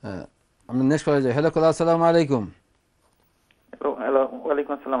 আমরা নেক্সট কলে যাই। হ্যালো কলা, আসসালামু আলাইকুম। হ্যালো,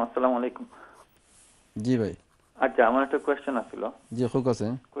 ওয়ালাইকুম আসসালাম। আসসালামু আলাইকুম। জি ভাই। আচ্ছা, আমার একটা কোয়েশ্চেন আছিল। জি খুব আছে।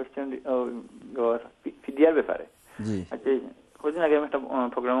 কোয়েশ্চেন ফিদিয়ার ব্যাপারে। জি আচ্ছা, কদিন আগে আমি একটা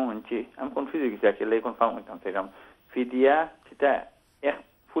প্রোগ্রামে শুনছি, আমি কনফিউজ হয়ে গেছি আসলে, কনফার্ম হইতাম সেরকম ফিদিয়া সেটা এক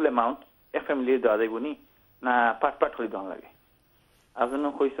ফুল অ্যামাউন্ট এক ফ্যামিলি দেওয়া যাইব নি, না পার্ট পার্ট করে দেওয়া লাগে?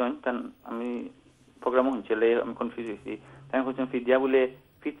 আপনার কইছেন, আমি প্রোগ্রামে শুনছি, আমি কনফিউজ হয়েছি। তাই কইছেন ফিদিয়া বলে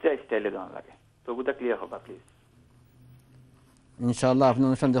ফিতরা স্টাইলে দেওয়া লাগে, তবুটা ক্লিয়ার হবা প্লিজ। ইনশাআল্লাহ আপনি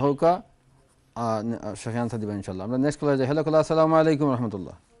অনুষ্ঠান দেখো, সেখানে আনসার দিবেন ইনশাআল্লাহ। আমরা নেক্সট কলে যাই। হ্যালো কলা, আসসালামু আলাইকুম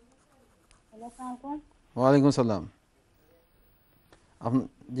রহমতুল্লাহ। ওয়ালাইকুম সালাম।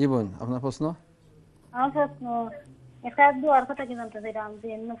 জি বোন, আপনার প্রশ্ন? আমার প্রশ্ন একটা দোয়ার কথা কি জানতে চাইলাম, যে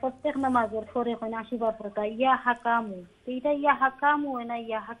প্রত্যেক নামাজের পরে হয় 80 বার পড়া ইয়া হাকামু, এইটা ইয়া হাকামু না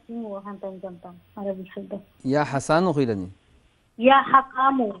ইয়া হাকিমু? ওখান থেকে জানতাম আরবি শব্দ। ইয়া হাসানু কইলানি? ইয়া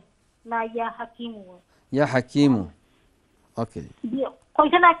হাকামু না ইয়া হাকিমু? ইয়া হাকিমু। ওকে,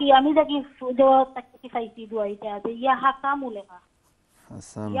 কইছে নাকি আমি দেখি দোয়া তাকে পাইছি দোয়া এটা যে ইয়া হাকামু লেখা।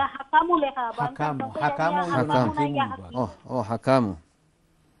 হাসান ইয়া হাকামু লেখা, হাকামু ও হাকামু।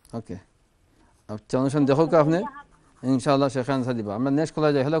 ওকে, আচ্ছা অনুষ্ঠান দেখো আপনি ইনশাআল্লাহ, সেখানে আনসার দিবা। আমরা নেক্সট কলে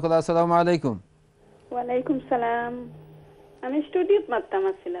যাই। হ্যালো কলা, আসসালামু আলাইকুম। ওয়ালাইকুম সালাম। আমি স্টুডিওত মাত্তাম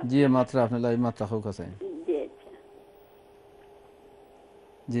আসছিলাম। জি মাত্রা আপনি লাইভ মাত্রা খুব আছে। জি আচ্ছা।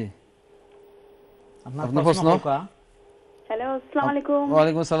 জি আপনার প্রশ্ন? হ্যালো, আসসালামু আলাইকুম।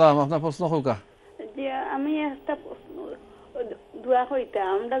 ওয়ালাইকুম সালাম। আপনার প্রশ্ন হোকা? জি, আমি একটা প্রশ্ন দোয়া হইতাম,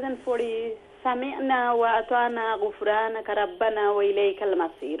 আমরা যেন পড়ি সামি'না ওয়া আতানা গুফরানাকা রাব্বানা ওয়া ইলাইকাল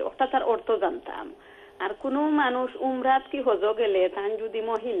মাসির, ওটার অর্থ জানতাম। আর কোন মানুষ উমরাত কি হজ গেলে তান যদি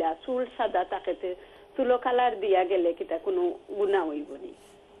মহিলা চুল সাদা তাকেতে চুলো কালার দিয়া গেলে কিটা কোনো গুনাহ হইব নি?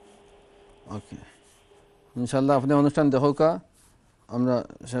 ওকে, ইনশাআল্লাহ আপনি অনুষ্ঠান দেখোকা, আমরা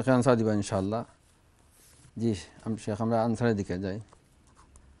শেখ আনসার দিবা ইনশাআল্লাহ। জি শেখ, আমরা আনসারের দিকে যাই।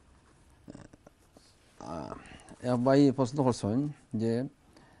 ভাই প্রশ্ন করছেন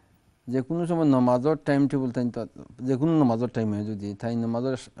যে কোনো সময় নমাজের টাইম টেবিল তাই, যে কোনো নমাজের টাইমে যদি তাই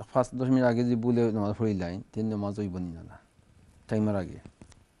নমাজের 5-10 মিনিট আগে যদি বলে নমাজ পড়ি লাই, তিন নমাজ হইব না টাইমের আগে?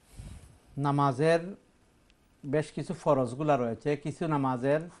 নামাজের বেশ কিছু ফরজগুলা রয়েছে, কিছু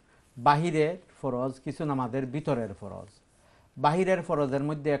নামাজের বাহিরের ফরজ, কিছু নামাজের ভিতরের ফরজ। বাহিরের ফরজের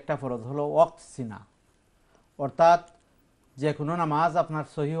মধ্যে একটা ফরজ হলো ওয়াক্ত চিনা, অর্থাৎ যে কোনো নামাজ আপনার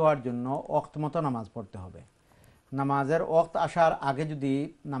সহি হওয়ার জন্য ওয়াক্ত মতো নামাজ পড়তে হবে। নামাজের ওয়াক্ত আসার আগে যদি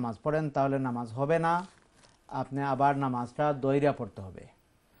নামাজ পড়েন তাহলে নামাজ হবে না, আপনি আবার নামাজটা দইরা পড়তে হবে।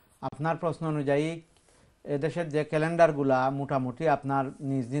 আপনার প্রশ্ন অনুযায়ী এদেশের যে ক্যালেন্ডারগুলা মোটামুটি আপনার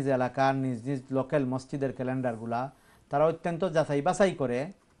নিজ নিজ এলাকার নিজ নিজ লোকাল মসজিদের ক্যালেন্ডারগুলা তারা অত্যন্ত যাচাই বাছাই করে,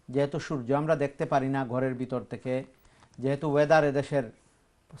 যেহেতু সূর্য আমরা দেখতে পারি না ঘরের ভিতর থেকে, যেহেতু ওয়েদার এদেশের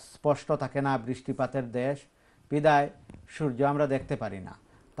স্পষ্ট থাকে না, বৃষ্টিপাতের দেশ বিদায় সূর্য আমরা দেখতে পারি না,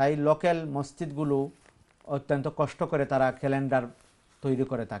 তাই লোকাল মসজিদগুলো অত্যন্ত কষ্ট করে তারা ক্যালেন্ডার তৈরি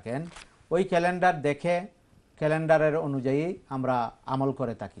করে থাকেন। ওই ক্যালেন্ডার দেখে ক্যালেন্ডারের অনুযায়ী আমরা আমল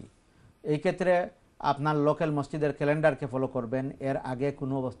করে থাকি। এই ক্ষেত্রে আপনার লোকাল মসজিদের ক্যালেন্ডারকে ফলো করবেন, এর আগে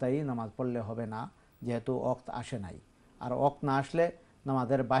কোনো অবস্থায় নামাজ পড়লে হবে না, যেহেতু ওয়াক্ত আসে নাই। আর ওয়াক্ত না আসলে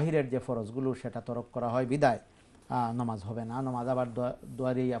নামাজের বাহিরের যে ফরজগুলো সেটা তরক করা হয় বিদায় নামাজ হবে না, নামাজ আবার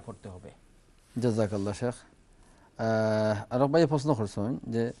দোয়ারিয়া পড়তে হবে। জাযাকাল্লাহ শেখ। আর ভাই প্রশ্ন করছেন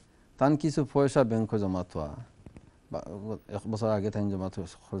যে তান কিছু পয়সা ব্যাংকে জমা থা, 1 বছর আগে তাই জমা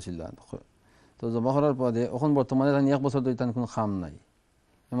করছিল, তো জমা করার পরে এখন বর্তমানে তাই 1 বছর ধরে তান কোনো খাম নাই,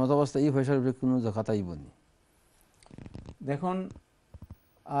 এমন অবস্থা এই পয়সার উপরে কোনো জাকাত আইব নি? দেখুন,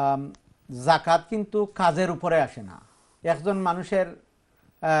 জাকাত কিন্তু কাজের উপরে আসে না। একজন মানুষের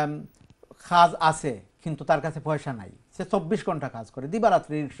কাজ আছে কিন্তু তার কাছে পয়সা নাই, সে 24 ঘন্টা কাজ করে,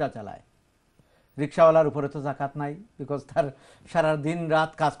 দিবারাত্রি রিক্সা চালায়, রিক্সাওয়ালার উপরে তো জাকাত নাই, বিকজ তার সারা দিন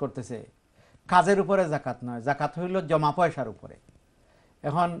রাত কাজ করতেছে। কাজের উপরে জাকাত নয়, জাকাত হইল জমা পয়সার উপরে।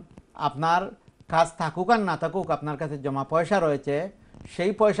 এখন আপনার কাজ থাকুক আর না থাকুক, আপনার কাছে জমা পয়সা রয়েছে,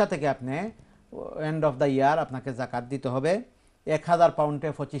 সেই পয়সা থেকে আপনি এন্ড অফ দ্য ইয়ার আপনাকে জাকাত দিতে হবে। 1000 পাউন্ডে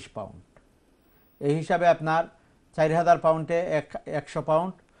 25 পাউন্ড, এই হিসাবে আপনার 4000 পাউন্ডে 100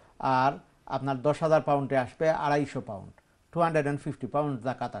 পাউন্ড, আর আপনার 10,000 পাউন্ডে আসবে 250 পাউন্ড, 250 পাউন্ড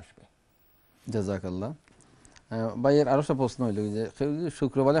জাকাত আসবে। জাযাকাল্লাহ। ভাইয়ের আরও সব প্রশ্ন হইল যে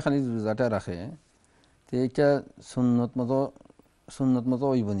শুক্রবারে খালি রোজাটা রাখে, তো এইটা সুন্নত মতো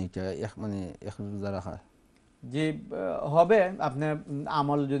হইব নি মানে এক রোজা রাখা? যে হবে, আপনি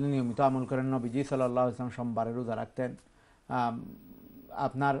আমল যদি নিয়মিত আমল করেন, নবীজি সাল্লাল্লাহু আলাইহি ওয়াসাল্লাম সোমবারে রোজা রাখতেন,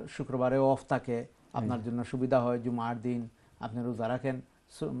 আপনার শুক্রবারে অফ থাকে, আপনার জন্য সুবিধা হয়, জুমার দিন আপনি রোজা রাখেন,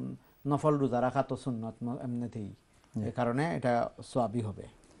 নফল রোজা রাখা তো সুন্নত এমনিতেই, এই কারণে এটা সওয়াবই হবে।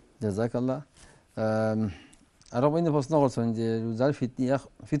 জাযাকাল্লাহ। আরও প্রশ্ন করছেন যে রোজার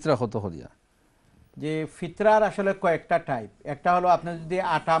ফিতরা কত করিয়া? যে ফিতরার আসলে কয়েকটা টাইপ, একটা হলো আপনি যদি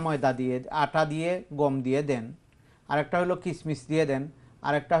আটা দিয়ে গম দিয়ে দেন, আরেকটা হলো কিশমিশ দিয়ে দেন,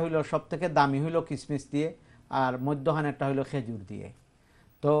 আরেকটা হইলো সব থেকে দামি হইলো কিশমিশ দিয়ে, আর মধ্যখানেরটা হইলো খেজুর দিয়ে।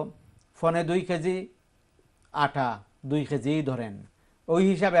 তো ফোনে 2 কেজি আটা 2 কেজিই ধরেন, ওই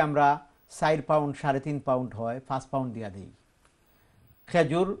হিসাবে আমরা 4 পাউন্ড 3.5 পাউন্ড হয় 5 পাউন্ড দিয়া দিই।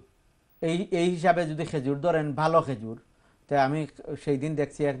 খেজুর এই হিসাবে যদি খেজুর ধরেন, ভালো খেজুর, তো আমি সেই দিন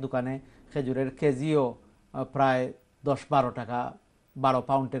দেখছি এক দোকানে খেজুরের কেজিও প্রায় 10-12 টাকা, 12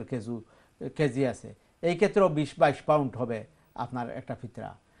 পাউন্ডের কেজি আছে, এই ক্ষেত্রেও 20-22 পাউন্ড হবে আপনার একটা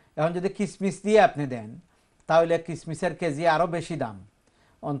ফিতরা। এখন যদি কিশমিশ দিয়ে আপনি দেন তাহলে কিশমিশের কেজি আরও বেশি দাম,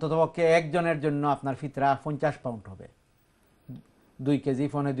 অন্ততপক্ষে একজনের জন্য আপনার ফিতরা 50 পাউন্ড হবে, 2 কেজি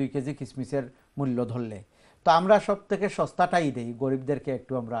ফোনে 2 কেজি কিশমিশের মূল্য ধরলে। তো আমরা সব থেকে সস্তাটাই দেই, গরিবদেরকে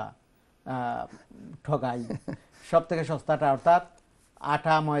একটু আমরা ঠগাই, সব থেকে সস্তাটা, অর্থাৎ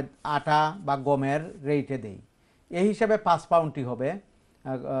আটা বা গমের রেটে দেই। এই হিসাবে 5 পাউন্ডই হবে,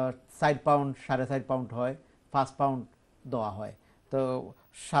 4 পাউন্ড 4.5 পাউন্ড হয়, 5 পাউন্ড দেওয়া হয়। তো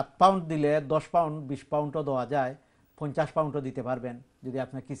 7 পাউন্ড দিলে 10 পাউন্ড 20 পাউন্ডও দেওয়া যায়, 50 পাউন্ডও দিতে পারবেন যদি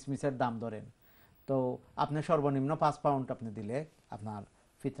আপনি কিশমিশের দাম ধরেন। তো আপনি সর্বনিম্ন 5 পাউন্ড আপনি দিলে আপনার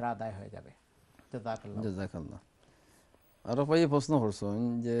ফিতরা আদায় হয়ে যাবে। জাযাকাল্লাহ। আরও ভাই প্রশ্ন করছেন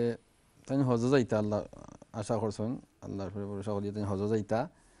যে তাই হজ যাইতা, আল্লাহ আশা করছেন, আল্লাহর উপরে ভরসা করি তাই হজ যাইতা,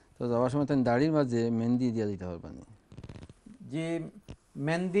 তো যাওয়ার সময় তাই দাড়ির মাঝে মেহেন্দি দিয়া দিতে পারবেন? যে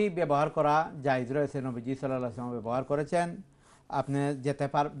মেহেন্দি ব্যবহার করা জায়েজ রয়েছে, নবীজি সাল্লাল্লাহু আলাইহি ওয়াসাল্লাম ব্যবহার করেছেন, আপনি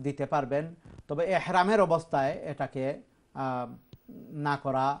দিতে পারবেন। তবে এহরামের অবস্থায় এটাকে না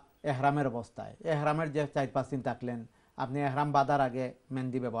করা, এহরামের অবস্থায়, এহরামের যে 4-5 দিন থাকলেন, আপনি এহরাম বাঁধার আগে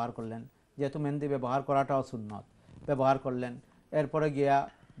মেহেন্দি ব্যবহার করলেন, যেহেতু মেহেন্দি ব্যবহার করাটাও সুন্নত, ব্যবহার করলেন। এরপরে গিয়া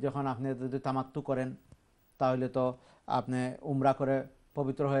যখন আপনি যদি তামাত্তু করেন তাহলে তো আপনি উমরা করে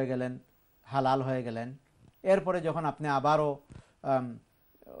পবিত্র হয়ে গেলেন, হালাল হয়ে গেলেন। এরপরে যখন আপনি আবারও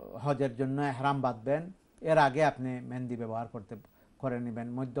হজের জন্য এহরাম বাঁধবেন, এর আগে আপনি মেহেন্দি ব্যবহার করে নেবেন।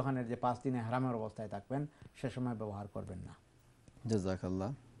 মধ্যখানের যে 5 দিন এহরামের অবস্থায় থাকবেন সে সময় ব্যবহার করবেন না। জাযাকাল্লাহ।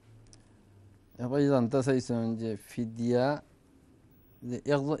 এবার জানতে চাইছেন যে ফিদিয়া যে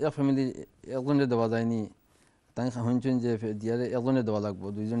এক ফ্যামিলি একজনের দেওয়া যায়নি, তাই শুনছেন যে ফিদিয়ারে একজনের দেওয়া লাগবো,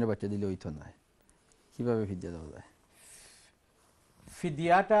 2জনের বাচ্চা দিলে হইতো না, কিভাবে ফিদিয়া দেওয়া যায়?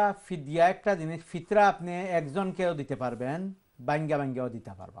 ফিদিয়া একটা জিনিস, ফিতরা আপনি একজনকেও দিতে পারবেন, বাঙ্গাও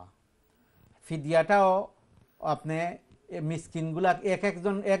দিতে পারবা। ফিদিয়াটাও আপনি মিসকিনগুলা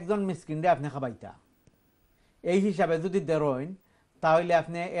একজন মিসকিনরে আপনি খাবাইতা, এই হিসাবে যদি দেরইন তাহলে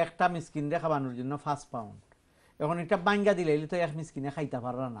আপনি একটা মিসকিনরে খাবানোর জন্য 5 পাউন্ড। এখন এটা বাঙ্গা দিলে তো এক মিসকিনে খাইতে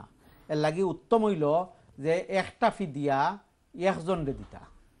পারবা না, এর লাগি উত্তম হইল যে একটা ফিদিয়া একজনরে দিতা,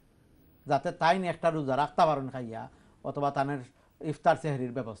 যাতে তাই একটা রোজা রাখতে পারেন খাইয়া, অথবা তানের ইফতার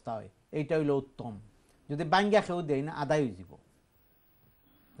সেহরির ব্যবস্থা হয়, এইটা হইল উত্তম। যদি বাঙ্গা খেয়েও দেয় না আদায় হয়ে যাব।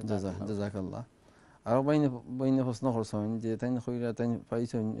 জাযাকাল্লাহ। আর বাইনে প্রশ্ন করছেন যে তাই কইরা তাই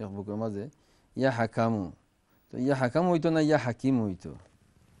পাইছেন এক বুকের মাঝে ইয়া হাকামু, তো ইয়া হাকাম হইতো না ইয়া হাকিম হইতো?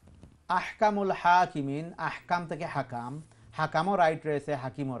 আহকামুল হাকিমিন, আহকাম থেকে হাকাম, হাকামও রাইট রয়েছে,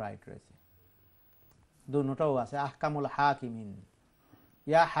 হাকিমও রাইট রয়েছে, দুটোটাও আছে। আহকামুল হাকিমিন,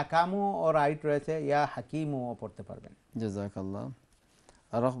 ইয়া হাকামু ও রাইট রয়েছে, ইয়া হাকিমও পড়তে পারবেন। জাযাকাল্লাহ।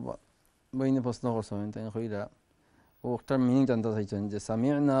 আর বাইনে প্রশ্ন করছেন তাই কইরা ও একটা মিনিং জানতে চাইছেন যে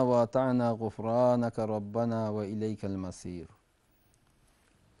সামি'না ওয়া আতা'না গুফরানাকা রাব্বানা ওয়া ইলাইকাল মাসির।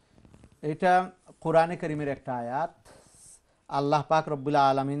 এটা কোরআনে কারীমের একটা আয়াত। আল্লাহ পাক রব্বুল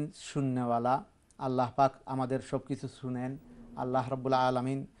আলামিন শুননেওয়ালা, আল্লাহ পাক আমাদের সব কিছু শুনেন, আল্লাহ রব্বুল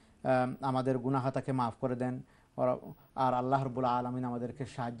আলামিন আমাদের গুনাহ খাতাকে মাফ করে দেন, আর আল্লাহ রব্বুল আলামিন আমাদেরকে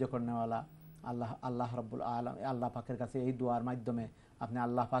সাহায্য করনেওয়ালা। আল্লাহ রব্বুল আলামিন, আল্লাহ পাকের কাছে এই দোয়ার মাধ্যমে আপনি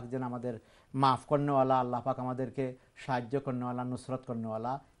আল্লাহ পাক যেন আমাদের মাফ করনেওয়ালা, আল্লাহ পাক আমাদেরকে সাহায্য করনেওয়ালা, নুসরত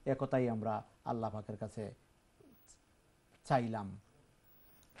করনেওয়ালা, একথাই আমরা আল্লাহ পাকের কাছে চাইলাম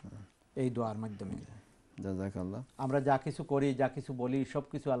এই দোয়ার মাধ্যমে। জাযাকাল্লাহ। আমরা যা কিছু করি, যা কিছু বলি, সব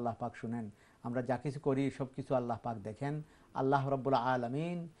কিছু আল্লাহ পাক শুনেন। আমরা যা কিছু করি সব কিছু আল্লাহ পাক দেখেন। আল্লাহ রব্বুল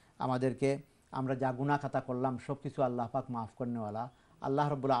আলামিন আমাদেরকে, আমরা যা গুনাহ খাতা করলাম সব কিছু আল্লাহ পাক মাফ করনেওয়ালা। আল্লাহ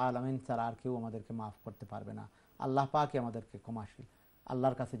রব্বুল আলামিন ছাড়া আর কেউ আমাদেরকে মাফ করতে পারবে না। আল্লাহ পাকই আমাদেরকে ক্ষমাশীল।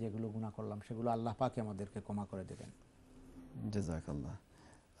 আল্লাহর কাছে যেগুলো গুনাহ করলাম সেগুলো আল্লাহ পাকই আমাদেরকে ক্ষমা করে দেবেন। জাযাকাল্লাহ।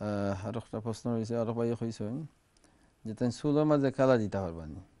 আর একটা প্রশ্ন রয়েছে, আর ভাই কইছেন যে তাই সুলোর মাঝে কালা দিতে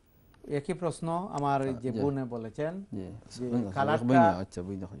পারবানি। একই প্রশ্ন আমার যে বোনে বলেছেন, যে কালারটা, আচ্ছা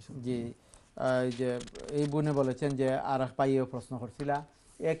বুঝতে পারছি জি, যে এই বোনে বলেছেন যে আর এক পাইও প্রশ্ন করছিলা,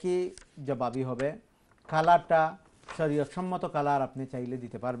 একই জবাবই হবে। কালারটা শরীয়ত সম্মত কালার আপনি চাইলে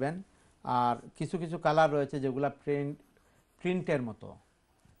দিতে পারবেন। আর কিছু কিছু কালার রয়েছে যেগুলা প্রিন্টের মতো,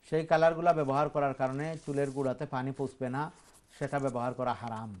 সেই কালারগুলা ব্যবহার করার কারণে চুলের গোড়াতে পানি পৌঁছবে না, সেটা ব্যবহার করা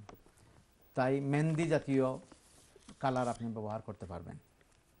হারাম। তাই মেহেন্দি জাতীয় কালার আপনি ব্যবহার করতে পারবেন।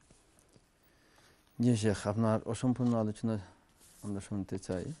 জি শেখ, আপনার অসম্পূর্ণ আলোচনা আমরা শুনতে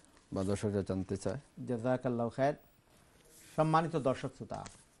চাই বা দর্শকরা জানতে চায়। জাযাকাল্লাহু খায়র। সম্মানিত দর্শক শ্রোতা,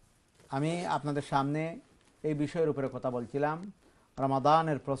 আমি আপনাদের সামনে এই বিষয়ের উপরে কথা বলছিলাম,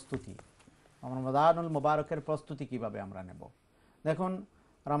 রমাদানের প্রস্তুতি, রমাদানুল মুবারকের প্রস্তুতি কিভাবে আমরা নেব। দেখুন,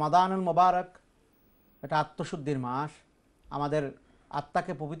 রমাদানুল মুবারক এটা আত্মশুদ্ধির মাস, আমাদের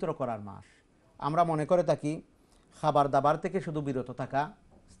আত্মাকে পবিত্র করার মাস। আমরা মনে করে থাকি খাবার দাবার থেকে শুধু বিরত থাকা,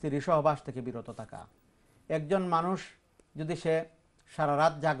 স্ত্রী সহবাস থেকে বিরত থাকা। একজন মানুষ যদি সে সারা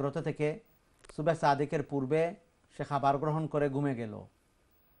রাত জাগ্রত থেকে সুবহ সাদিকের পূর্বে সে খাবার গ্রহণ করে ঘুমে গেল,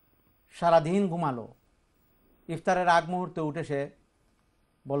 সারাদিন ঘুমালো, ইফতারের আগ মুহূর্তে উঠে সে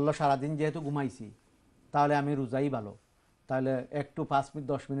বলল সারাদিন যেহেতু ঘুমাইছি তাহলে আমি রোজাই ভালো, তাহলে একটু 5 মিনিট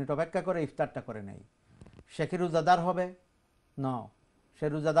 10 মিনিট অপেক্ষা করে ইফতারটা করে নেই, সে কি রোজাদার হবে? না, সে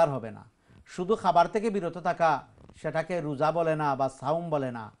রোজাদার হবে না। শুধু খাবার থেকে বিরত থাকা সেটাকে রোজা বলে না বা সাওম বলে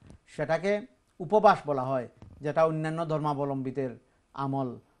না, সেটাকে উপবাস বলা হয়, যেটা অন্যান্য ধর্মাবলম্বীদের আমল।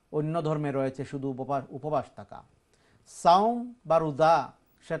 অন্য ধর্মে রয়েছে শুধু উপবাস থাকা। সাওম বা রোজা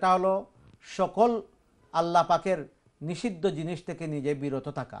সেটা হলো সকল আল্লাহ পাকের নিষিদ্ধ জিনিস থেকে নিজে বিরত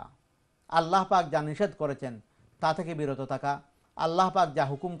থাকা। আল্লাহ পাক যা নিষেধ করেছেন তা থেকে বিরত থাকা, আল্লাহ পাক যা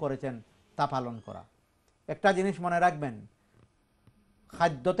হুকুম করেছেন তা পালন করা। একটা জিনিস মনে রাখবেন,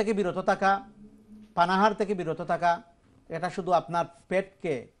 খাদ্য থেকে বিরত থাকা, পানাহার থেকে বিরত থাকা, এটা শুধু আপনার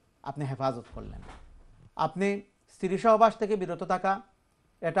পেটকে আপনি হেফাজত করলেন। আপনি স্ত্রী সহবাস থেকে বিরত থাকা,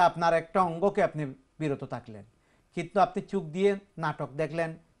 এটা আপনার একটা অঙ্গকে আপনি বিরত থাকলেন। কিন্তু আপনি চোখ দিয়ে নাটক দেখলেন,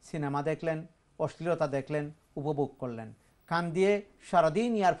 সিনেমা দেখলেন, অশ্লীলতা দেখলেন, উপভোগ করলেন। কান দিয়ে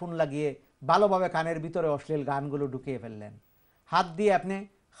সারাদিন ইয়ারফোন লাগিয়ে ভালোভাবে কানের ভিতরে অশ্লীল গানগুলো ঢুকিয়ে ফেললেন। হাত দিয়ে আপনি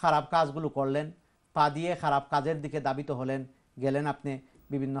খারাপ কাজগুলো করলেন, পা দিয়ে খারাপ কাজের দিকে দাবিত হলেন, গেলেন আপনি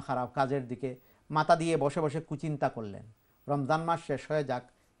বিভিন্ন খারাপ কাজের দিকে। মাথা দিয়ে বসে বসে কুচিন্তা করলেন রমজান মাস শেষ হয়ে যাক,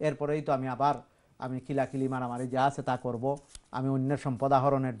 এরপরেই তো আমি কিলাকিলি মারামারি যা আছে তা করব, আমি অন্যের সম্পদ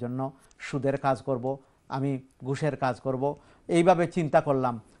আহরণের জন্য সুদের কাজ করব, আমি ঘুষের কাজ করব। এইভাবে চিন্তা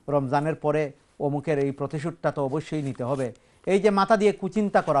করলাম রমজানের পরে অমুকের এই প্রতিশোধটা তো অবশ্যই নিতে হবে। এই যে মাথা দিয়ে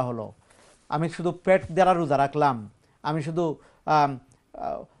কুচিন্তা করা হলো, আমি শুধু পেট দ্বারা রোজা রাখলাম, আমি শুধু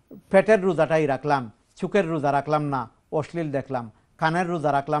পেটের রোজাটাই রাখলাম, চোখের রোজা রাখলাম না, অশ্লীল দেখলাম, কানের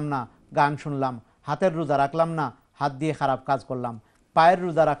রোজা রাখলাম না, গান শুনলাম, হাতের রোজা রাখলাম না, হাত দিয়ে খারাপ কাজ করলাম, পায়ের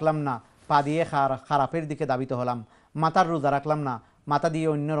রোজা রাখলাম না, পা দিয়ে খারাপের দিকে দাবিত হলাম, মাথার রোজা রাখলাম না, মাথা দিয়ে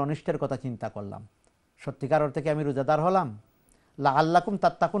অন্যের অনিষ্টের কথা চিন্তা করলাম। সত্যিকার অর্থে কি আমি রোজাদার হলাম? লাআল্লাকুম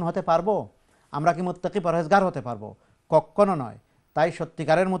তাত্তাকুন হতে পারবো? আমরা কি মুত্তাকি পরহেজগার হতে পারবো? কখনো নয়। তাই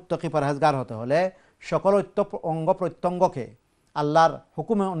সত্যিকারের মুত্তাকি পরহেজগার হতে হলে সকল অঙ্গ প্রত্যঙ্গকে আল্লাহর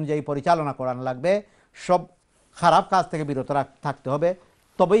হুকুম অনুযায়ী পরিচালনা করানো লাগবে, সব খারাপ কাজ থেকে বিরত থাকতে হবে।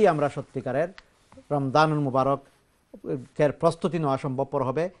 তবেই আমরা সত্যিকারের রমজানুল মুবারকের প্রস্তুতি নেওয়া সম্ভবপর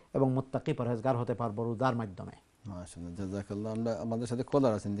হবে এবং মুত্তাকি পরহেজগার হতে পারবো রোজার মাধ্যমে। মাশাআল্লাহ, জাযাকাল্লাহ। আমরা আমাদের সাথে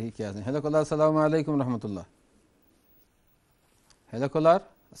কলার আছেন, দেখি কে আছেন। হ্যালো কলার, আসসালামু আলাইকুম রহমতুল্লাহ। হ্যালো কলার,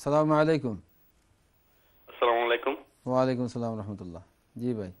 আসসালামু আলাইকুম। আসসালামু আলাইকুম। ওয়ালাইকুম আসসালাম রহমতুল্লাহ। জি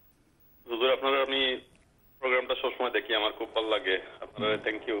ভাই। হুজুর, আমি প্রোগ্রামটা সবসময় দেখি, আমার খুব ভালো লাগে। আপনারা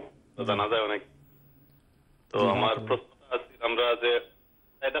থ্যাংক ইউ, জানা যায় অনেক। তো আমার প্রশ্ন আছে, আমরা যে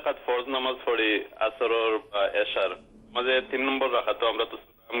এটাকাত ফরজ নামাজ পড়ি আসরর বা এশার, মাঝে 3 নম্বর রাখা, তো আমরা তো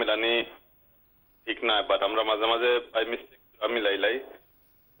মিলানি ঠিক না, বাট আমরা মাঝে মাঝে বাই মিস্টেক মিলাইলাই,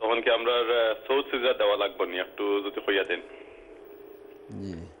 তখন কি আমরা সৌদ সিজদা দেওয়া লাগবে নি? একটু যদি কইয়া দেন।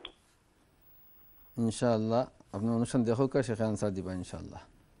 জি ইনশাআল্লাহ, আপনি অনুষ্ঠান দেখো কা সেখানে আনসার দিবা ইনশাআল্লাহ।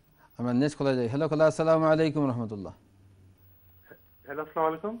 আমরা নেক্সট কলে যাই। হ্যালো কলা, আসসালামু আলাইকুম রহমতুল্লাহ। হ্যালো, আসসালামু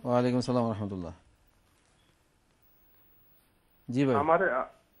আলাইকুম। ওয়ালাইকুম আসসালাম রহমতুল্লাহ। জি ভাই।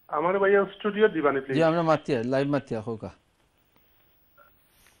 আমার ভাইয়া স্টুডিও দিবানি প্লিজ। জি আমরা মাতিয়া লাইভ মাতিয়া হোকা।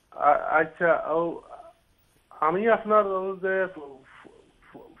 আচ্ছা, আমি আপনার যে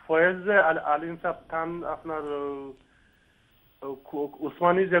ফয়েজ যে আলিম সাহেব খান, আপনার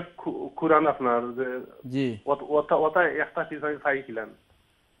উসমানী যে কুরআন আপনার যে জি ওটা একটা পিস আমি পাইছিলাম।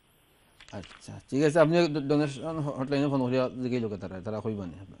 আচ্ছা ঠিক আছে, আপনি ডোনেশন হটলাইনে ফোন করিয়া জিগাই লোক তারা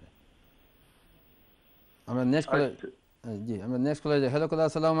কইবানি আপনারে। আমরা নেক্সট কলে জি আমরা নেক্সট কলে যাই। হ্যালো কলা,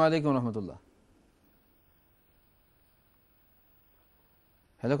 আসসালামু আলাইকুম রহমতুল্লাহ।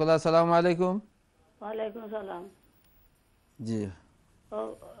 হ্যালো কলা, আসসালামু আলাইকুম। ওয়ালাইকুম সালাম। জি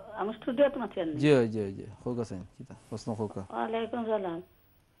আমি স্টুডিওতে আছেন? জি জি জি হোকা সেন কিতা প্রশ্ন হোকা। ওয়ালাইকুম সালাম।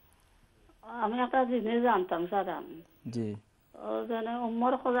 আমি একটা জিনিস জানতাম স্যার। জি ও জানে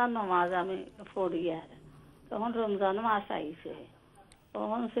উম্মর খোঁজার নামাজ আমি পড়ি, আর তখন রমজান মাস আইছে,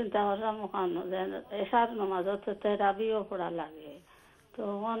 তখন চিন্তা করলাম ওখানে যে এশার নামাজত তেরাবিও পড়া লাগে,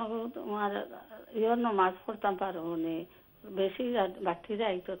 তখন তোমার ইয়র নামাজ পড়তাম পারো নি, বেশি বাটি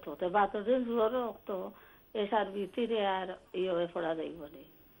যাইতো তো বাতরে জোর তো এশার ভিতরে আর ইয়ে পড়া যাইব নি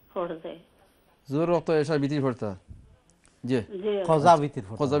পড়তে জোর তো এশার ভিতরে পড়তা। জি খোঁজা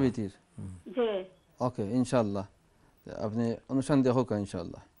ভিতর জি ওকে ইনশাআল্লাহ আপনি অনুষ্ঠান দেখো কা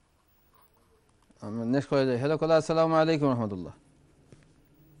ইনশাআল্লাহ। আমরা নেক্সট কলে যাই। হ্যালো কলা, আসসালামু আলাইকুম রহমতুল্লাহ।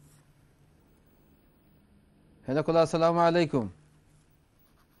 হ্যালো কলা, আসসালামু আলাইকুম।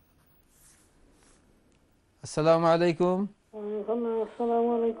 আসসালামু আলাইকুম। আসসালামু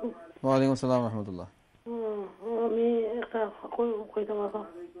আলাইকুম। ওয়ালাইকুম আসসালাম রহমতুল্লাহ। আমি একটা কইতাম,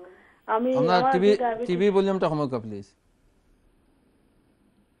 আমি আপনার টিভি ভলিউমটা কমাও প্লিজ।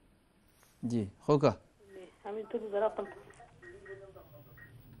 জি হোকা। আমি তো রাখতাম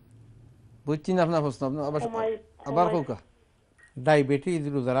বুঝছি না আপনার প্রশ্ন, আপনি আবার হোকা। ডায়াবেটিস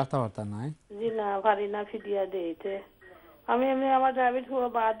রোজা রাখতে পারতাম না? জি না, পারি না, ফিডিয়া দিতে আমি আমার ডায়াবেটিস হওয়া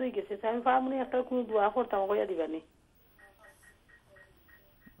বাদ হয়ে গেছে, আমি পারবনি একটা কোনো দোয়া করতাম কইয়া দিবানি।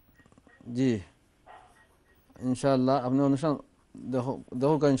 জি ইনশাআল্লাহ আপনি অনুষ্ঠান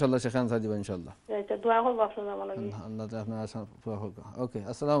দেখো কা ইনশাআল্লাহ সেখানে আনসার দিবা ইনশাআল্লাহ। আচ্ছা দোয়া করব আপনার আমার লাগি। আল্লাহ তাআলা আপনার আশা পুরা হোকা। ওকে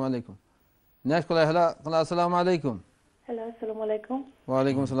আসসালামু আলাইকুম। Next call. হ্যালো আসসালামু আলাইকুম। হ্যালো আসসালামু আলাইকুম।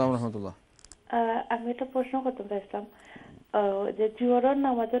 ওয়ালাইকুম আসসালাম রাহমাতুল্লাহ। আমি একটা প্রশ্ন করতে চাইছিলাম, যে জোহরের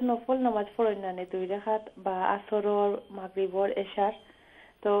নামাজের নফল নামাজ পড়েন না 2 রাকাত বা আসরের মাগরিবের এশার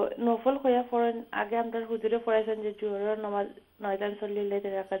তো নফল হইয়া পড়েন আগে আমরা হুজুরে পড়াইছেন যে জোহরের নামাজ 9 টাইম চলিলে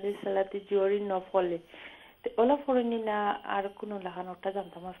রাকাতে সালাতি জোহরি নফলে ওলা পড়েনি না আর কোনো লাগানোটা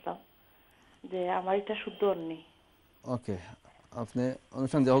জানতাম আসলাম যে আমার এটা শুদ্ধ নেই। ওকে, আপনি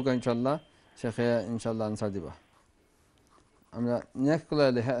অনুষ্ঠান দেওয়া হোক ইনশাল্লাহ, শেখে ইনশাল্লাহ আনসার দিবা। আমরা নেক্সট কলার,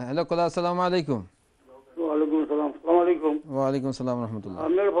 হ্যালো কলার, আসসালামু আলাইকুম। ওয়ালাইকুম আসসালাম। আসসালামু আলাইকুম। ওয়ালাইকুম আসসালাম রহমতুল্লাহ।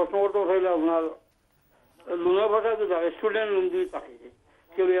 আপনার প্রশ্ন করতে হইলে আপনার লোনের ভাষা তো যাবে স্টুডেন্ট লোন দিয়ে থাকে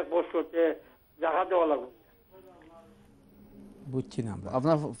কেউ এক কোর্স করতে জায়গা দেওয়া লাগবে। বুঝছি না আমরা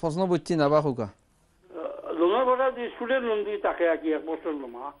আপনার প্রশ্ন বুঝছি না বা হুকা লোনের ভাষা যে স্টুডেন্ট লোন দিয়ে থাকে আর কি এক বছর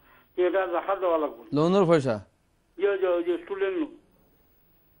লোমা এটা জায়গা দেওয়া লাগবে। লোনের পয়সা যে স্টুডেন্ট লোন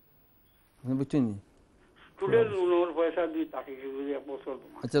আপনি বুঝছেন নি? স্টুডেন্ট লোনের পয়সা দিয়ে থাকে এক বছর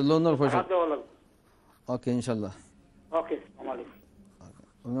লোমা। আচ্ছা, লোনের পয়সা জায়গা দেওয়া লাগবে। ওকে ইনশাল্লাহ। ওকে, আসসালামু আলাইকুম।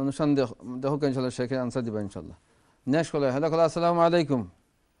 অনুষ্ঠান দেখো ইনশাল্লাহ, শেখে আনসার দিবা ইনশাল্লাহ। নেক্সট কলার, হ্যালো কলার, আসসালামু আলাইকুম।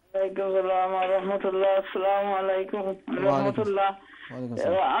 ওয়ালাইকুম আসসালাম ওয়া রাহমাতুল্লাহ। আসসালামু আলাইকুম ওয়া রাহমাতুল্লাহ।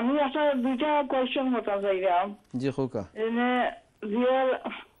 আমি একটা দুইটা কোয়েশ্চন করতে চাইলাম। জি হুকা। এনে রিয়েল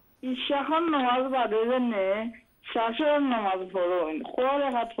ইশাখন নামাজ বাদে জেনে শাসর নামাজ পড়ুন কোলে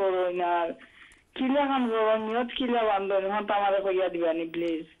হাত পড়ুন আর কিলা খান পড়ুন নিয়ত কিলা বান্ধন হন আমারে কইয়া দিবানি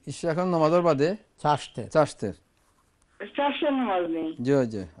প্লিজ। ইশাখন নামাজের বাদে চাষতের শাসর নামাজ নেই। জি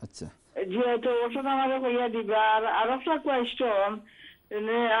জি, আচ্ছা যেহেতু ওটা আমারে কইয়া দিবা। আর আরেকটা কোয়েশ্চন,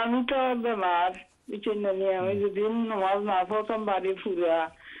 আমি তো বেমার আমি যদি নামাজ না পড়তাম বাড়ি ফুরা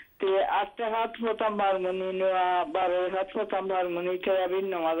তে 8 হাত পড়তাম বারমনি 12 হাত পড়তাম বারমনি তেরাবির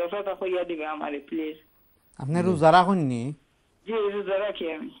নামাজ ওটা কইয়া দিবে আমারে প্লিজ। আপনি রোজা রাখেননি? জি রোজা রাখি,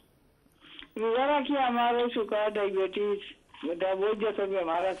 আমি রোজা রাখি। আমার সুগার ডায়াবেটিস এটা বৈদ্যত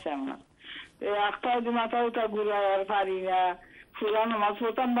বেমার আছে আমার। একটা মাথা উঠা ঘুরাই আর পারি না, ফুরা নামাজ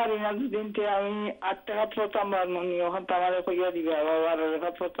পড়তাম পারি না দুদিন আমি 8 হাত পড়তাম বারমনি ওখান আমারে কইয়া দিবে 12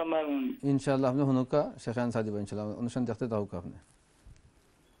 হাত পড়তাম বারমনি ইনশাআল্লাহ। আপনি হুনুকা শেখ আনসার দিবা ইনশাআল্লাহ, অনুষ্ঠান দেখতে দাও আপনি।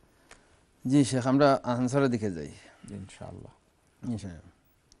 জি শেখ, আমরা আনসারের দিকে যাই ইনশাআল্লাহ।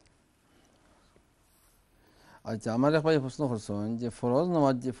 আচ্ছা, আমার এক ভাই প্রশ্ন করছেন যে ফরজ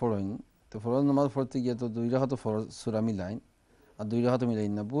নামাজ যে পড়েন, তো ফরজ নামাজ পড়তে গিয়ে তো 2 রাকাত ফরজ সূরা মিলাইন আর 2 রাকাত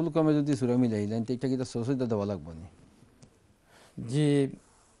মিলাইন না, ভুল ক্রমে যদি সূরা মিলাইলেন তো এটা কি সজদা দেওয়া লাগবে না? জি,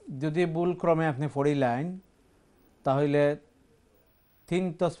 যদি ভুল ক্রমে আপনি পড়িলেন তাহলে 3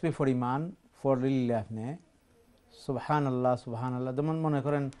 তসবিহ পরিমাণ পড়লে আপনি সুবহানাল্লাহ সুবহানাল্লাহ, যেমন মনে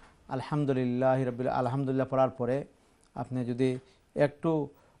করেন আলহামদুলিল্লাহ রাব্বিল আলহামদুলিল্লাহ পড়ার পরে আপনি যদি একটু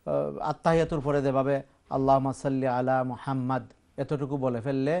আত্তাহিয়াতুর পরে যেভাবে আল্লাহুম্মা সাল্লি আলা মুহাম্মাদ এতটুকু বলে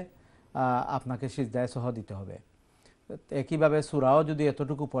ফেললে আপনাকে সিজদায়ে সহ দিতে হবে। একইভাবে সূরাও যদি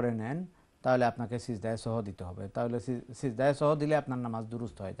এতটুকু পড়ে নেন তাহলে আপনাকে সিজদায়ে সহ দিতে হবে। তাহলে সিজদায়ে সহ দিলে আপনার নামাজ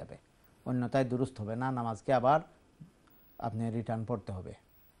দুরুস্ত হয়ে যাবে, অন্যথায় দুরুস্ত হবে না, নামাজকে আবার আপনি রিটার্ন পড়তে হবে।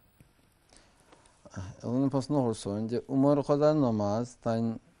 এমন প্রশ্ন করছেন যে উমর কদার নামাজ তাই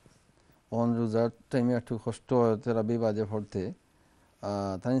অন রোজার টাইমে একটু কষ্ট তেরাবি বাজে পড়তে,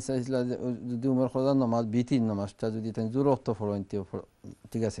 তাই চাইছিল যে যদি উমর কদার নামাজ বিতির নামাজটা যদি তাই জোর অর্থ পড়েন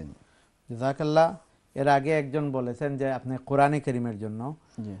ঠিক আছে। জাযাকাল্লাহ। এর আগে একজন বলেছেন যে আপনি কোরআনে কারীমের জন্য,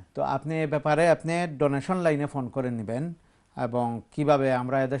 তো আপনি এ ব্যাপারে আপনি ডোনেশন লাইনে ফোন করে নেবেন। এবং কিভাবে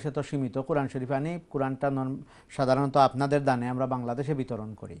আমরা এদেশে তো সীমিত কোরআন শরীফ আনি, কোরআনটা সাধারণত আপনাদের দানে আমরা বাংলাদেশে বিতরণ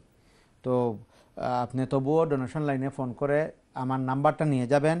করি। তো আপনি তবুও ডোনেশন লাইনে ফোন করে আমার নাম্বারটা নিয়ে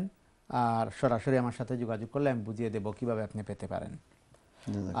যাবেন আর সরাসরি আমার সাথে যোগাযোগ করলে আমি বুঝিয়ে দেব কিভাবে আপনি পেতে পারেন।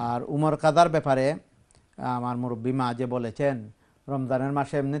 আর উমর কাদার ব্যাপারে আমার মুরব্বী মা যে বলেছেন রমজানের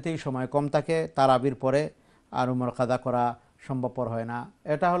মাসে এমনিতেই সময় কম থাকে, তারাবির পরে আর উমর কাদা করা সম্ভবপর হয় না।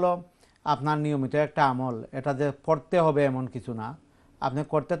 এটা হলো আপনার নিয়মিত একটা আমল, এটা যে পড়তে হবে এমন কিছু না, আপনি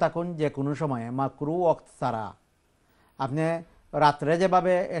করতে থাকুন যে কোনো সময়ে মাকরু ওয়াক্ত ছাড়া। আপনি রাত্রে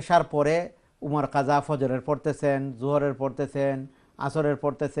যেভাবে এশার পরে উমর কাজা ফজরের পড়তেছেন, জোহরের পড়তেছেন, আসরের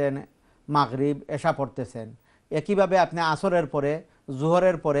পড়তেছেন, মাগরিব এশা পড়তেছেন, একইভাবে আপনি আসরের পরে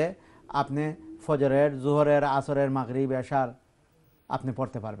জোহরের পরে আপনি ফজরের, জোহরের, আসরের, মাগরিব, এশার আপনি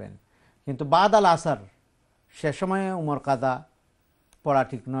পড়তে পারবেন। কিন্তু বাদ আল আসর সে সময়ে উমর কাজা পড়া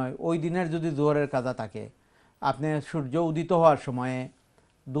ঠিক নয়। ওই দিনের যদি জোহরের কাজা থাকে, আপনি সূর্য উদিত হওয়ার সময়ে,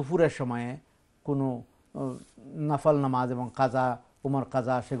 দুপুরের সময়ে কোনো নফল নামাজ এবং কাজা উমর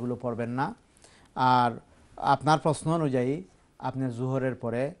কাজা সেগুলো পড়বেন না। আর আপনার প্রশ্ন অনুযায়ী আপনি জোহরের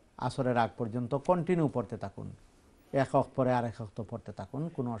পরে আসরের আগ পর্যন্ত কন্টিনিউ পড়তে থাকুন, এক ওয়াক্ত পরে আরেক ওয়াক্ত পড়তে থাকুন,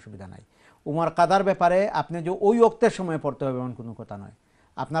 কোনো অসুবিধা নাই। উমর কাদার ব্যাপারে আপনি যে ওই ওক্তের সময় পড়তে হবে এমন কোনো কথা নয়।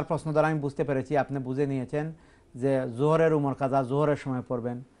 আপনার প্রশ্ন দ্বারা আমি বুঝতে পেরেছি, আপনি বুঝে নিয়েছেন যে জোহরের উমর কাজা জোহরের সময়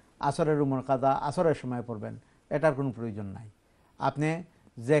পড়বেন, আসরের উমর কাজা আসরের সময় পড়বেন, এটার কোনো প্রয়োজন নাই। আপনি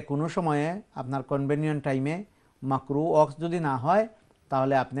যে কোনো সময়ে আপনার কনভেনিয়েন্ট টাইমে মাকরু ওয়াক্ত যদি না হয়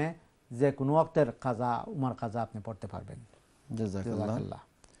তাহলে আপনি যে কোনো ওয়াক্তের কাজা উমার কাজা আপনি পড়তে পারবেন। জাযাকাল্লাহ।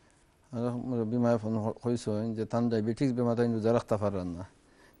 আর বিমায় ফোন কইছেন যে তান ডায়াবেটিস বেমারটা রোজা রাখতে পারেন না,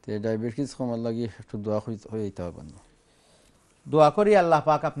 তো ডায়াবেটিস কমার লাগি একটু দোয়া হয়ে যেতে হবে না? দোয়া করি আল্লাহ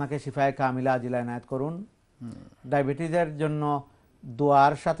পাক আপনাকে শিফায়ে কামিলা আজিলা ইনায়াত করুন। ডায়াবেটিসের জন্য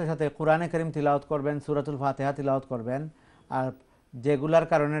দোয়ার সাথে সাথে কোরআনে কারীম তিলাওয়াত করবেন, সূরাতুল ফাতিহা তিলাওয়াত করবেন। আর যেগুলার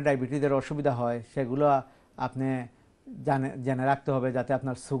কারণে ডায়াবেটিসের অসুবিধা হয় সেগুলো আপনি জেনে রাখতে হবে, যাতে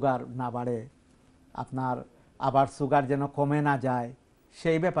আপনার সুগার না বাড়ে, আপনার আবার সুগার যেন কমে না যায়,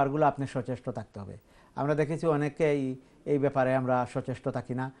 সেই ব্যাপারগুলো আপনি সচেষ্ট থাকতে হবে। আমরা দেখেছি অনেকেই এই ব্যাপারে আমরা সচেষ্ট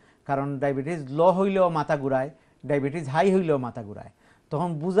থাকি না, কারণ ডায়াবেটিস লো হইলেও মাথা ঘুরায়, ডায়াবেটিস হাই হইলেও মাথা ঘুরায়। তখন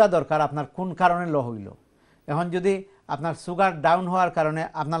বোঝা দরকার আপনার কোন কারণে লো হইল। এখন যদি আপনার সুগার ডাউন হওয়ার কারণে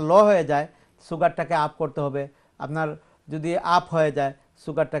আপনার লো হয়ে যায়, সুগারটাকে আপ করতে হবে। আপনার যদি আপ হয়ে যায়,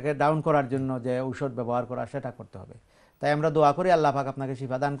 সুগারটাকে ডাউন করার জন্য যে ঔষধ ব্যবহার করা সেটা করতে হবে। তাই আমরা দোয়া করি আল্লাহ পাক আপনাকে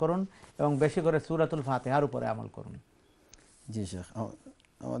শিফা দান করুন এবং বেশি করে সূরাতুল ফাতিহার উপরে আমল করুন। জি শেখ,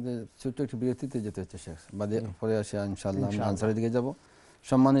 আমাদের ছোট্ট একটু বিরতিতে যেতে হচ্ছে শেখ, বাদে পরে আসে ইনশাআল্লাহ আমরা আনসারের দিকে যাব।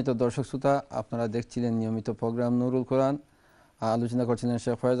 সম্মানিত দর্শক শ্রোতা, আপনারা দেখছিলেন নিয়মিত প্রোগ্রাম নুরুল কোরআন, আলোচনা করছিলেন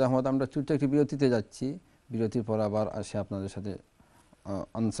শেখ ফয়েজ আহমদ। আমরা ছোট্ট একটি বিরতিতে যাচ্ছি, বিরতির পর আবার আসে আপনাদের সাথে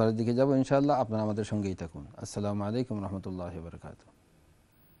আনসারের দিকে যাব ইনশাআল্লাহ। আপনারা আমাদের সঙ্গেই থাকুন। আসসালামু আলাইকুম রহমতুল্লাহি ওয়া বারাকাতুহু।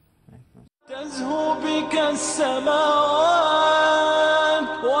 تزهو بك السماوات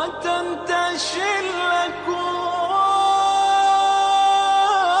وتنتشي الأكوان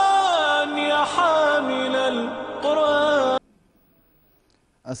يا حامل القرآن.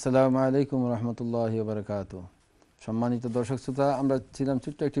 আসসালামু আলাইকুম রহমতুল্লাহি ওয়া বারাকাতুহু। সম্মানিত দর্শক শ্রোতা, আমরা ছিলাম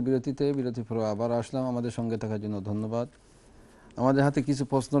ছোট্ট একটি বিরতিতে, বিরতির পর আবার আসলাম। আমাদের সঙ্গে থাকার জন্য ধন্যবাদ। আমাদের হাতে কিছু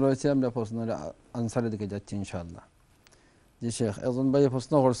প্রশ্ন রয়েছে, আমরা প্রশ্নের আনসারের দিকে যাচ্ছি ইনশাআল্লাহ। জি শেখ, একজন ভাই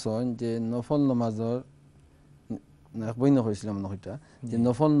প্রশ্ন করছেন যে নফল নমাজের বইন হয়েছিলাম নয়টা, যে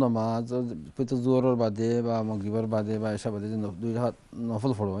নফল নমাজ জোহরের বাদে বা মাগরিবের বাদে বা এসা বাদে যে দুই রাকাত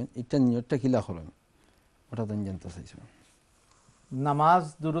নফল পড়েন, এটা নিয়তটা কিলা করেন, ওটা তো জানতে চাইছিলাম। নামাজ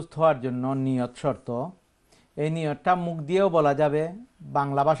দুরুস্ত হওয়ার জন্য নিয়ত শর্ত। এই নিয়তটা মুখ দিয়েও বলা যাবে,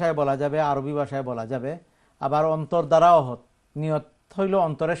 বাংলা ভাষায় বলা যাবে, আরবি ভাষায় বলা যাবে, আবার অন্তর দ্বারাও নিয়ত হইল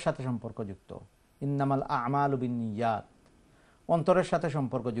অন্তরের সাথে সম্পর্কযুক্ত। ইন্নামাল আমালু বিন্নিয়াত, অন্তরের সাথে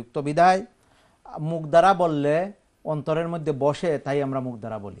সম্পর্কযুক্ত বিধায় মুখ দ্বারা বললে অন্তরের মধ্যে বসে, তাই আমরা মুখ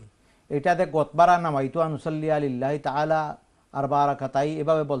দ্বারা বলি। এটাতে গতবারা নামাইতু আনুসাল্লি আলিল্লাহি তাআলা আরবা রাকাতাই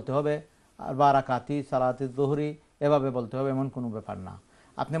এভাবে বলতে হবে, আরবা রাকাতি সালাতি যুহরি এভাবে বলতে হবে, এমন কোনো ব্যাপার না।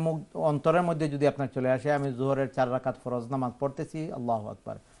 আপনি মুখ অন্তরের মধ্যে যদি আপনার চলে আসে, আমি জোহরের 4 রাকাত ফরজ নামাজ পড়তেছি, আল্লাহু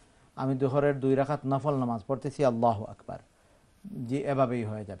আকবার, আমি জোহরের 2 রাকাত নফল নামাজ পড়তেছি, আল্লাহু আকবার, জি এভাবেই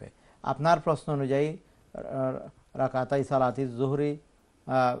হয়ে যাবে। আপনার প্রশ্ন অনুযায়ী রাকাতাই সালাতি জুহরি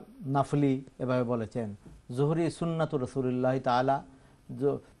নফলি এভাবে বলেছেন। জুহরি সুন্নাতু রাসূলুল্লাহ তাআলা,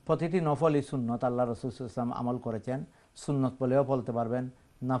 প্রতিটি নফলই সুন্নত, আল্লাহ রাসূল সাল্লাল্লাহু আলাইহি ওয়াসাল্লাম আমল করেছেন। সুন্নত বলেও বলতে পারবেন,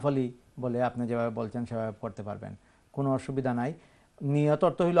 নফলি বলে আপনি যেভাবে বলছেন সেভাবে করতে পারবেন, কোনো অসুবিধা নাই। নিয়ত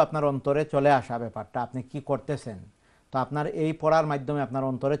অর্থ হইল আপনার অন্তরে চলে আসা ব্যাপারটা, আপনি কি করতেছেন। তো আপনার এই পড়ার মাধ্যমে আপনার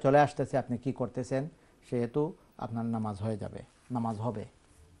অন্তরে চলে আসতেছে আপনি কি করতেছেন, সেহেতু আপনার নামাজ হয়ে যাবে, নামাজ হবে।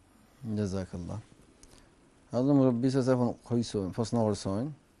 জাযাকাল্লাহ। আজম মুরব্বী সাহেব প্রশ্ন করছেন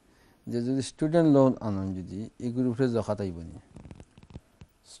যে যদি স্টুডেন্ট লোন আনেন, যদি এগুলোর উপরে যাকাত আইব নি?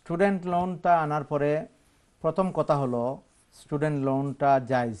 স্টুডেন্ট লোনটা আনার পরে প্রথম কথা হলো স্টুডেন্ট লোনটা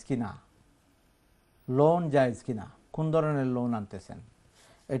জায়েজ কিনা, লোন জায়েজ কিনা, কোন ধরনের লোন আনতেছেন।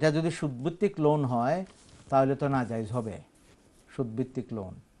 এটা যদি সুদভিত্তিক লোন হয় তাহলে তো না জায়েজ হবে, সুদভিত্তিক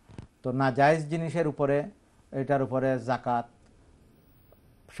লোন তো না জায়েজ জিনিসের উপরে, এটার উপরে যাকাত,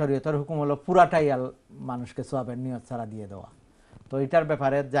 শরীয়তের হুকুম হলো পুরাটাই মানুষকে সওয়াবের নিয়ত ছাড়া দিয়ে দেওয়া। তো এটার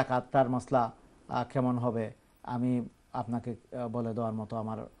ব্যাপারে যাকাতটার মশলা কেমন হবে আমি আপনাকে বলে দেওয়ার মতো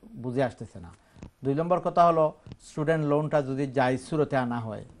আমার বুঝে আসতেছে না। 2 নম্বর কথা হলো স্টুডেন্ট লোনটা যদি জায়েজ সুরতে আনা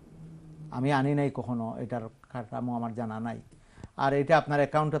হয়, আমি আনি নাই কখনো, এটার কাঠামো আমার জানা নাই, আর এটা আপনার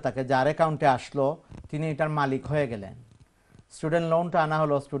অ্যাকাউন্টে থাকে, যার অ্যাকাউন্টে আসলো তিনি এটার মালিক হয়ে গেলেন। স্টুডেন্ট লোনটা আনা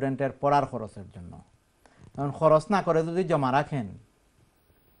হলো স্টুডেন্টের পড়ার খরচের জন্য। এখন খরচ না করে যদি জমা রাখেন,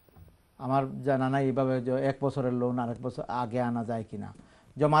 আমার জানা নাই এইভাবে 1 বছরের লোন আরেক বছর আগে আনা যায় কিনা,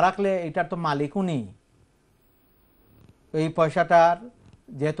 জমা রাখলে এটার তো মালিক উনি, এই পয়সাটার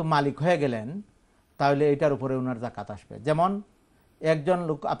যেহেতু মালিক হয়ে গেলেন তাহলে এটার উপরে ওনার যাকাত আসবে। যেমন একজন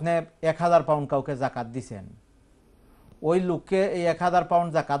লোক, আপনি 1000 পাউন্ড কাউকে যাকাত দিছেন, ওই লোককে এই 1000 পাউন্ড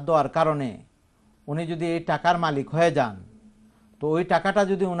যাকাত দেওয়ার কারণে উনি যদি এই টাকার মালিক হয়ে যান, তো ওই টাকাটা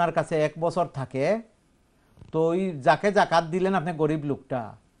যদি ওনার কাছে 1 বছর থাকে, তো ওই যাকে যাকাত দিলেন আপনি গরিব লোকটা,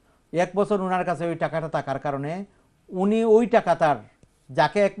 1 বছর ওনার কাছে ওই টাকাটা থাকার কারণে উনি ওই টাকাটার,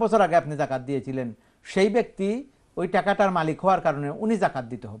 যাকে 1 বছর আগে আপনি যাকাত দিয়েছিলেন, সেই ব্যক্তি ওই টাকাটার মালিক হওয়ার কারণে উনি জাকাত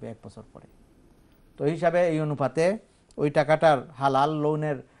দিতে হবে 1 বছর পরে। তো এই হিসাবে এই অনুপাতে ওই টাকাটার হালাল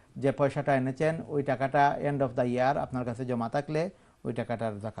লোনের যে পয়সাটা এনেছেন ওই টাকাটা এন্ড অফ দ্য ইয়ার আপনার কাছে জমা থাকলে ওই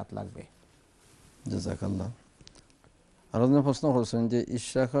টাকাটার জাকাত লাগবে। জাযাকাল্লাহ। আর আপনি প্রশ্ন করছেন যে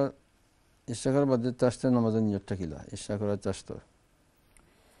ইশরাকের বাদে চাষতে নামাজের নিয়তটা কিলা? ইশরাক করার চাষ তো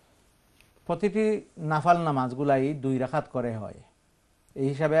প্রতিটি নাফাল নামাজগুলাই 2 রাকাত করে হয়। এই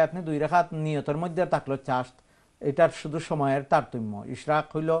হিসাবে আপনি 2 রাকাত নিয়তের মধ্যে থাকলো চাষ, এটার শুধু সময়ের তারতম্য। ইশরাক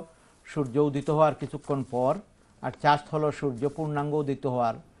হইল সূর্য উদিত হওয়ার কিছুক্ষণ পর, আর চাষ হলো সূর্য পূর্ণাঙ্গ উদিত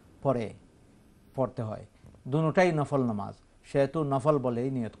হওয়ার পরে পড়তে হয়। দুটোটাই নফল নামাজ, সেহেতু নফল বলেই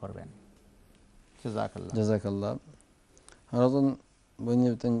নিয়ত করবেন। জাযাকাল্লাহ। জাযাকাল্লাহ। আর বইন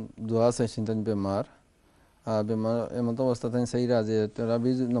দোয়া চাইছেন তাই বেমার এমন অবস্থা তাই সেইরা যে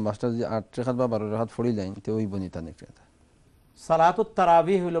তারাবি নামাজটা যদি 8 রাকাত বা 12 রাকাত পড়ি লাইন তো ওই বনি তানে সালাতুত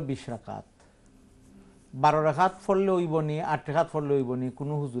তারাবি হইল 20 রাকাত। 12 রাকাত পড়লে ওই বনি, 8 রাকাত পড়লে ওই বনি,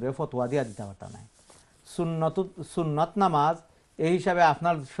 কোনো হুজুরে ফতোয়া দিয়া দিতে পারতা নাই। সুন্নত নামাজ এই হিসাবে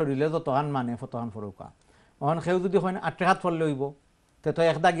আপনার শরীরে যতখান মানে ফতোহান ফরুকা। এখন সেও যদি হয় 8 রাকাত পড়লে হইব, তো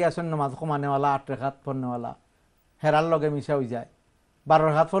একদা গিয়াছেন নামাজ কমানেওয়ালা 8 রাকাত পড়নেওয়ালা হেরার লগে মিশা হয়ে যায়। 12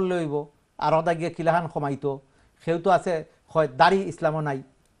 রাকাত পড়লে হইব, আর ওদা গিয়ে কিলাখান কমাইতো। সেও তো আছে হয় দাড়ি ইসলামও নাই,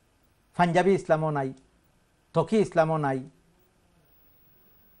 পাঞ্জাবি ইসলামও নাই, তকি ইসলামও নাই,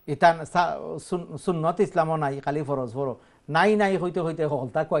 ইতান সুন্নত ইসলামও নাই, খালি ফরজ ফরজ নাই হইতে হইতে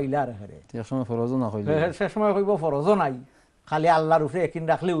হলতা কইলা আর হেরে ফরজও না হইলে সে সময় কইব ফরজও নাই, খালি আল্লাহর উপরে একিন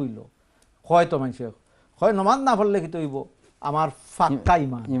রাখলে হইল। হয় তো মানুষ হয় নমাজ না পড়লে কি হইব, আমার ফাক্কা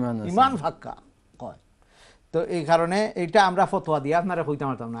ইমান ফাক্কা কয়। তো এই কারণে এইটা আমরা ফতোয়া দিয়ে আপনারা কইতে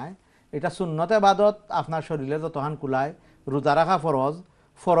পারতাম না। এটা সুন্নত ইবাদত আপনার শরীরে যতখান কুলায়। রোজা রাখা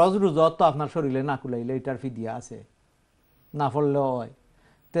ফরজ রোজত তো আপনার শরীরে না কুলাইলে এটার ফিদিয়া আছে, না পড়লেও হয়।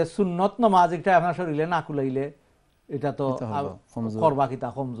 তে সুন্নত নামাজ এটা আপনার শরীরে না কুলাইলে এটা তো করবা কিতা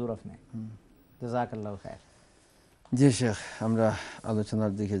কমজোর আপনি। জাযাকাল্লাহু খাইর। জি শেখ, আমরা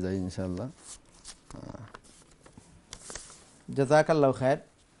আলোচনার দিকে যাই ইনশাআল্লাহ। জাযাকাল্লাহু খাইর।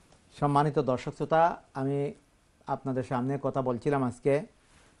 সম্মানিত দর্শক শ্রোতা, আমি আপনাদের সামনে কথা বলছিলাম আজকে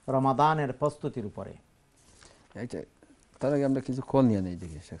রমাদানের প্রস্তুতির উপরে। তার আগে আমরা কিছু কল নিয়ে নেই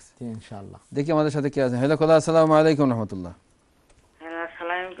দেখি শেখ ইনশাআল্লাহ। দেখি আমাদের সাথে কে আছে। হ্যালো কলা, আসসালামু আলাইকুম রাহমাতুল্লাহ।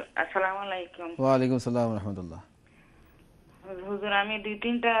 আসসালামু আলাইকুম। ওয়া আলাইকুম আসসালাম রাহমাতুল্লাহ। হুজুর, আমি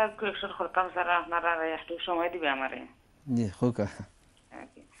 2-3টা কোয়েশ্চন করতাম স্যার, আপনারা একটু সময় দিবে আমারে? জি হোকা।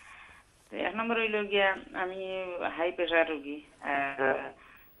 তো 1 নম্বর হইল গিয়া, আমি হাই প্রেসার রোগী,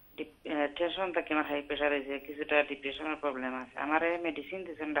 টেনশন থাকে আমার, হাই প্রেসার হয়েছে, কিছুটা ডিপ্রেশনের প্রবলেম আছে। আমার মেডিসিন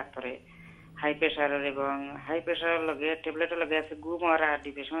দিয়েছেন ডাক্তারে হাই প্রেসারের, এবং হাই প্রেসারের লগে ট্যাবলেটের লগে আছে ঘুম আর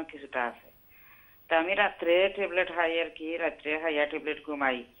ডিপ্রেশনের কিছুটা আছে। তা আমি রাত্রে ট্যাবলেট খাই আর কি, রাত্রে খাইয়া ট্যাবলেট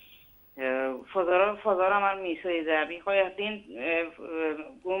ঘুমাই, ফজর আমার মিস হয়ে যায়। আমি কয়েকদিন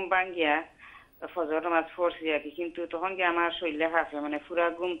ঘুম ভাঙ্গিয়া ফজর নামাজ পড়ছি আর কি, কিন্তু তখন কি আমার শরীরে হাফে, মানে পুরা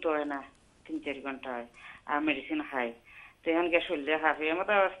ঘুম তো হয় না, 3-4 ঘন্টা হয়, আর মেডিসিন খাই তখন গিয়ে শরীরে হাফে। এমত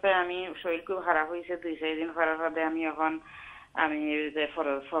অবস্থায় আমি শরীর খুব খারাপ হয়েছে, 2-4 দিন করার পরে আমি এখন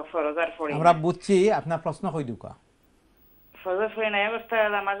ফরজ আর পড়ি। আমরা বুঝছি আপনার প্রশ্ন কই দুকা ফজর পড়ি না অবস্থায়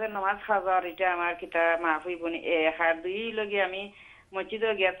নামাজের নামাজ খাবার এটা আমার কিতা মাফ হইব নি? 1-2 লগে আমি মসজিদে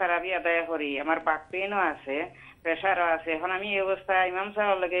গিয়া তারাবি আদায় করি, আমার ব্যাক পেইনও আছে, প্রেশারও আছে। এখন আমি এই অবস্থায় ইমাম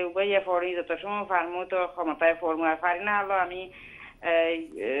সাহেবের লগে উবাইয়া পড়ি, যত সময় পারমু তো ক্ষমতায় পড়মু, আর পারি না হলো আমি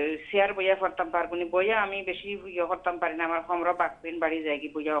চেয়ার বইয়া পড়তাম পারবো নি, বইয়া আমি বেশি ইয়ে করতাম পারি না, আমার সমর ব্যাক পেইন বাড়ি যায় কি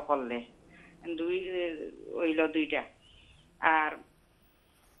বইয়া করলে। দুইটা আর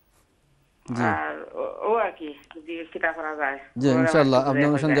ও আর কি যদি কিতা করা যায়। জি ইনশাআল্লাহ আপনি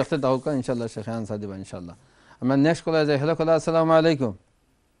অনুষ্ঠান দেখতে দাওকা, ইনশাআল্লাহ শেখ আনসার দিবেন ইনশাআল্লাহ। আমরা নেক্সট কলে যাই। হ্যালো কলা, আসসালামু আলাইকুম।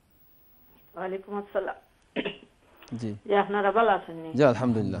 ওয়ালাইকুম আসসালাম। জি জি, আপনারা ভালো আছেন নি? জি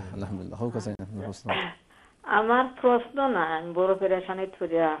আলহামদুলিল্লাহ আলহামদুলিল্লাহ। হোক আছে আপনার প্রশ্ন? আমার প্রশ্ন না, আমি বড় পেরেশানি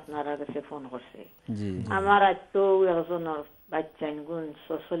থুরিয়া আপনারা কাছে ফোন করছি। জি আমার আজ তো একজনের বাচ্চা গুণ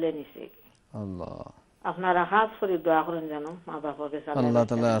চলে নিছে। আল্লাহ আপনারা খাস করে দোয়া করেন যেন মা বাবা কাছে আল্লাহ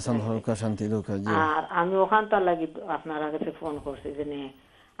তাআলা আসান হোক, শান্তি হোক। জি আর আমি ওখান তার লাগি আপনারা কাছে ফোন করছি যে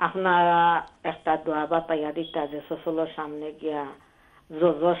আপনারা একটা দোয়া বাতাইয়া দিতা যে সসলের সামনে গিয়া,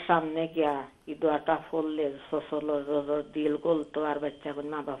 জজর সামনে গিয়া এই দোয়াটা পড়লে সসলের জজর দিল গলতো আর বাচ্চা কোন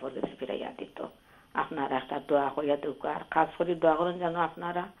মা বাবার কাছে ফিরাইয়া দিত। আপনারা একটা দোয়া করিয়া দেব, আর খাস করে দোয়া করেন যেন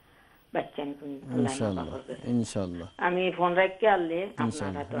আপনারা বাচ্চা ইনশাআল্লাহ। আমি ফোন রাখি আনলে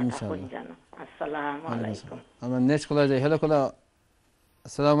আপনারা দোয়াটা করেন যেন। আসসালামু আলাইকুম। আমরা নেক্সট কলে যাই। হ্যালো কলা,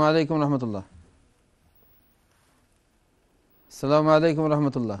 আসসালামু আলাইকুম রাহমাতুল্লাহ। আসসালামু আলাইকুম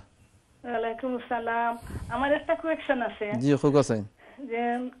রাহমাতুল্লাহ। ওয়ালাইকুম আসসালাম। আমার একটা কোয়েশ্চন আছে। জি খুব আছে। যে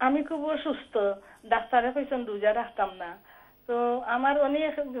আমি খুব অসুস্থ, ডাক্তারে কইছেন রোজা রাখতাম না, তো আমার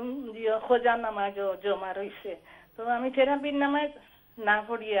অনেক খোঁজার নামাজ জমা রয়েছে, তো আমি থেরাপির নামাজ না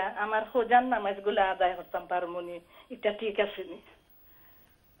পড়িয়া আমার খোঁজার নামাজ গুলা আদায় করতাম পারমনি, এটা ঠিক আছে নি?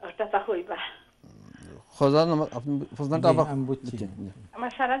 ওটা তা হইবা খোঁজার নামাজ আপনি প্রশ্নটা আবার আমি বুঝছি।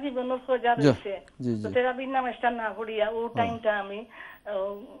 আমার সারা জীবনের খোঁজা রয়েছে, তো থেরাপির নামাজটা না পড়িয়া ও টাইমটা আমি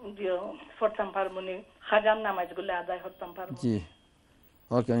পড়তাম পারমনি, খাজার নামাজ গুলা আদায় করতাম পারমনি। জি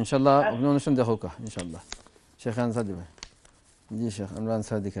ওকে ইনশাআল্লাহ আপনি অনুষ্ঠান দেখো কা ইনশাআল্লাহ। শেখ আনসার দিবেন। জি শেখ আমরা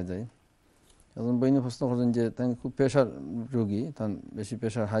আনসার দেখে যাই। এখন বইনে প্রশ্ন করছেন যে তাই খুব প্রেশার রোগী, তার বেশি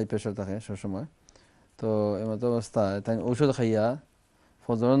প্রেশার হাই প্রেশার থাকে সবসময়, তো এমতো অবস্থায় তাই ঔষধ খাইয়া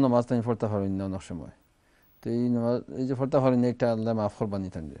ফজরের নামাজ তাই পড়তে পারেন না অনেক সময়, তো এই নামাজ এই যে পড়তে পারেন একটা আল্লাহ মাফ করবানি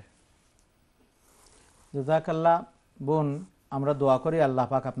থাকবে। জাযাকাল্লাহ বোন, আমরা দোয়া করি আল্লাহ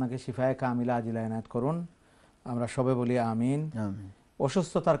পাক আপনাকে শিফায়ে কামিলা আজিলা ইনায়াত করুন, আমরা সবে বলি আমিন।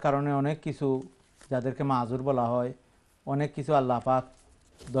 অসুস্থতার কারণে অনেক কিছু যাদেরকে মাযুর বলা হয়, অনেক কিছু আল্লাহ পাক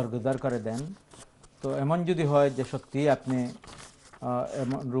দরগুজার করে দেন। তো এমন যদি হয় যে সত্যি আপনি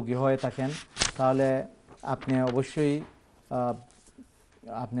এমন রোগী হয়ে থাকেন, তাহলে আপনি অবশ্যই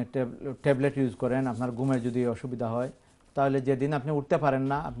আপনি ট্যাবলেট ইউজ করেন। আপনার ঘুমের যদি অসুবিধা হয়, তাহলে যেদিন আপনি উঠতে পারেন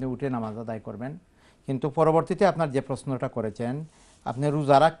না আপনি উঠে নামাজ আদায় করবেন। কিন্তু পরবর্তীতে আপনার যে প্রশ্নটা করেছেন, আপনি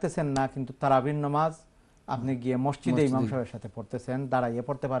রোজা রাখতেছেন না কিন্তু তারাবির নামাজ আপনি গিয়ে মসজিদে ইমাম সাহেবের সাথে পড়তেছেন, দাঁড়াইয়ে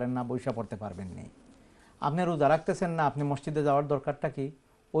পড়তে পারেন না, বইসা পড়তে পারবেন নি। আপনি রোজা রাখতেছেন না, আপনি মসজিদে যাওয়ার দরকারটা কি?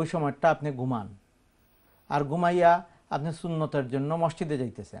 ওই সময়টা আপনি ঘুমান, আর ঘুমাইয়া আপনি সুন্নতের জন্য মসজিদে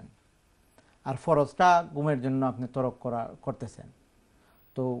যাইতেছেন, আর ফরজটা ঘুমের জন্য আপনি তরক করতেছেন।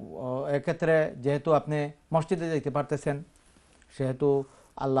 তো এক্ষেত্রে যেহেতু আপনি মসজিদে যাইতে পারতেছেন, সেহেতু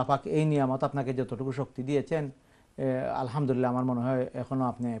আল্লাহ পাক এই নিয়ামত আপনাকে যতটুকু শক্তি দিয়েছেন, আলহামদুলিল্লাহ আমার মনে হয় এখনও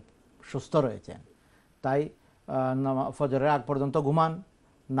আপনি সুস্থ রয়েছেন। তাই ফজরের আগ পর্যন্ত ঘুমান,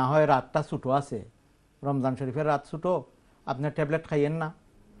 না হয় রাতটা ছোটো আছে, রমজান শরীফের রাত ছোটো, আপনি ট্যাবলেট খাইয়েন না,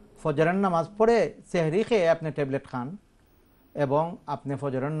 ফজরের নামাজ পড়ে সেহরি খেয়ে আপনি ট্যাবলেট খান, এবং আপনি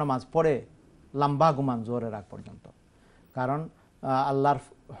ফজরের নামাজ পড়ে লম্বা ঘুমান জোহরের আগ পর্যন্ত। কারণ আল্লাহর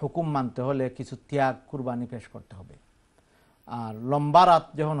হুকুম মানতে হলে কিছু ত্যাগ কুরবানি পেশ করতে হবে। আর লম্বা রাত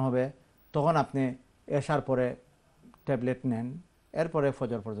যখন হবে তখন আপনি এশার পরে ট্যাবলেট নেন, এরপরে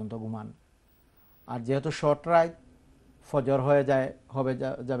ফজর পর্যন্ত ঘুমান। আর যেহেতু শর্ট রাইট, ফজর হয়ে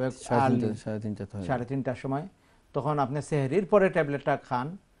যাবে 3:30টার সময়, তখন আপনি সেহরির পরে ট্যাবলেটটা খান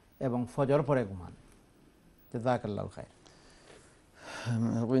এবং ফজর পরে ঘুমান। জাযাকাল্লাহু খাইর।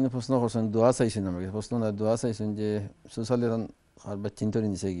 আপনি প্রশ্ন করছেন, দোয়া চাইছেন, আমাকে প্রশ্ন না দোয়া চাইছেন যে সুসালিরান আর বাচ্চিন্তরি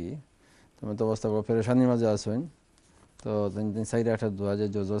নিচে গিয়ে তোমার তো অবস্থা বড় পেরেশানির মাঝে আসেন, তো সাইডে একটা দোয়া যে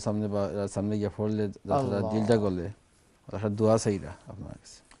জোর সামনে বা সামনে গিয়ে পড়লে দিলটা গলে একটা দোয়া চাইরা আপনার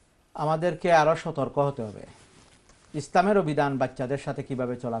কাছে। আমাদেরকে আরও সতর্ক হতে হবে। ইসলামের অভিধান বাচ্চাদের সাথে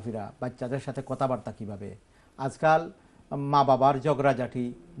কিভাবে চলাফেরা, বাচ্চাদের সাথে কথাবার্তা কিভাবে। আজকাল মা বাবার ঝগড়াঝাটি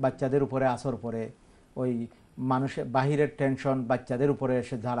বাচ্চাদের উপরে আসর পড়ে, ওই মানুষের বাহিরের টেনশন বাচ্চাদের উপরে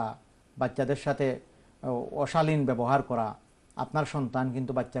এসে ঝাড়া, বাচ্চাদের সাথে অশালীন ব্যবহার করা। আপনার সন্তান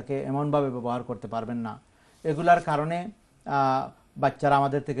কিন্তু বাচ্চাকে এমনভাবে ব্যবহার করতে পারবেন না, এগুলার কারণে বাচ্চারা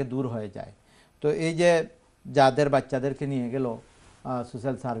আমাদের থেকে দূর হয়ে যায়। তো এই যে যাদের বাচ্চাদেরকে নিয়ে গেল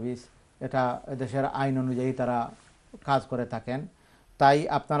সোশ্যাল সার্ভিস, এটা দেশের আইন অনুযায়ী তারা কাজ করে থাকেন। তাই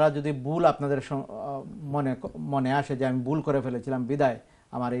আপনারা যদি ভুল আপনাদের মনে আসে যে আমি ভুল করে ফেলেছিলাম বিদায়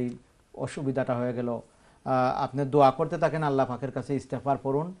আমার এই অসুবিধাটা হয়ে গেল, আপনি দোয়া করতে থাকেন, আল্লাহ পাকের কাছে ইস্তেগফার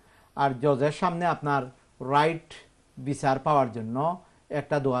করুন। আর জজের সামনে আপনার রাইট বিচার পাওয়ার জন্য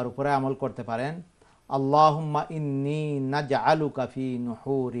একটা দোয়ার উপরে আমল করতে পারেন। আল্লাহুম্মা ইন্নী নাজআলুকা ফি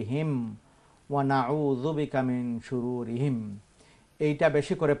নুহুরিহিম ওয়া নাউযু বিকা মিন শুরুরিহিম। এইটা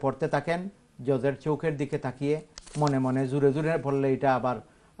বেশি করে পড়তে থাকেন, জজের চোখের দিকে তাকিয়ে। মনে মনে জুড়ে জুড়ে পড়লে এটা আবার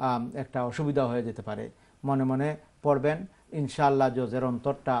একটা অসুবিধা হয়ে যেতে পারে। মনে মনে পড়বেন, ইনশাআল্লাহ জজের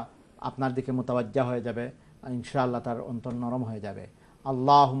অন্তরটা আপনার দিকে মুতাওয়াজ্জা হয়ে যাবে, ইনশাআল্লাহ তার অন্তর নরম হয়ে যাবে।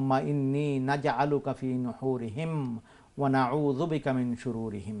 আল্লাহুম্মা ইন্নী নাজআলুকা ফি নুহুরিহিম ওয়া নাউযু বিকা মিন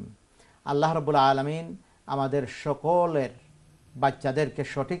শুরুরিহিম। আল্লাহ রাব্বুল আলামিন আমাদের সকলের বাচ্চাদেরকে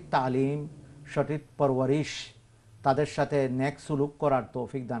সঠিক তালিম, সঠিক পরওয়ারিশ, তাদের সাথে নেক সুলুক করার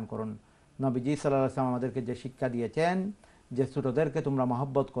তৌফিক দান করুন। নবীজি সাল্লাল্লাহু আলাইহি ওয়াসাল্লাম আমাদেরকে যে শিক্ষা দিয়েছেন যে ছোটদেরকে তোমরা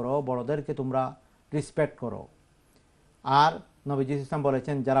মহব্বত করো, বড়দেরকে তোমরা রেসপেক্ট করো। আর নবীজি ইসলাম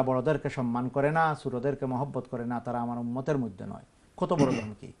বলেছেন যারা বড়দেরকে সম্মান করে না, ছোটদেরকে মহব্বত করে না, তারা আমার উম্মতের মধ্যে নয়। কত বড়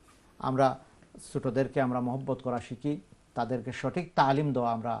ধমকি! আমরা ছোটদেরকে আমরা মহব্বত করা শিখি, তাদেরকে সঠিক তালিম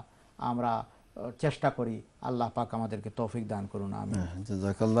দেওয়া আমরা চেষ্টা করি। আল্লাহ পাক আমাদেরকে তৌফিক দান করুন, আমিন।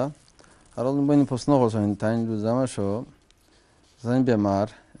 জাযাকাল্লাহ। আর বইন প্রশ্ন করছেন তাই রোজা মাসও তাই বেমার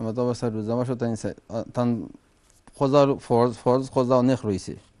এমত অবস্থায় রোজা মাসও তাই খোঁজা ফরজ খোঁজা অনেক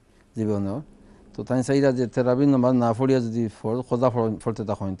রয়েছে জীবনেও, তো তাই চাইরা যে তারাবির নামাজ না পড়িয়া যদি খোঁজা পড়তে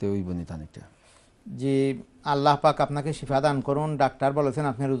তখন ওই বনি তানিকটা। জি, আল্লাহ পাক আপনাকে শিফা দান করুন। ডাক্তার বলেছেন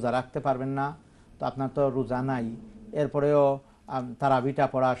আপনি রোজা রাখতে পারবেন না, তো আপনার তো রোজা নাই, এরপরেও তারাবিটা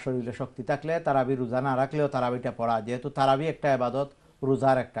পড়া, শরীরে শক্তি থাকলে তারাবি, রোজা না রাখলেও তারাবিটা পড়া, যেহেতু তারাবি একটা আবাদত,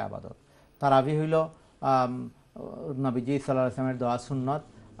 রোজার একটা আবাদত। তারাবি হইল নবীজি সাল্লাল্লাহু আলাইহি ওয়াসাল্লামের দোয়া সুন্নত,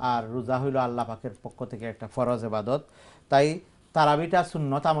 আর রোজা হইল আল্লাহ পাকের পক্ষ থেকে একটা ফরজ ইবাদত। তাই তারাবিটা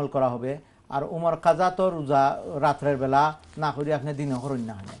সুন্নত আমল করা হবে। আর উমর কাজা তো রোজা রাত্রের বেলা না করি আপনি দিনে করুন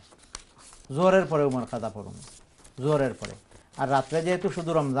না, হয় জোহরের পরে উমর কাজা পড়ুন, জোহরের পরে। আর রাত্রে যেহেতু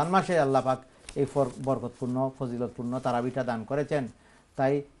শুধু রমজান মাসে আল্লাহ পাক এই বরকতপূর্ণ ফজিলতপূর্ণ তারাবিটা দান করেছেন,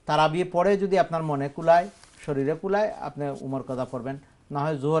 তাই তারাবি পড়ে যদি আপনার মনে কুলায়, শরীরে কুলায়, আপনি উমর কাজা পড়বেন, না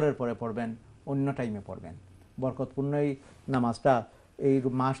হয় জোহরের পরে পড়বেন, অন্য টাইমে পড়বেন। বরকতপূর্ণ এই নামাজটা এই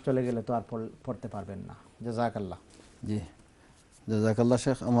মাস চলে গেলে তো আর পড়তে পারবেন না। জাযাকাল্লাহ। জি, জাযাকাল্লাহ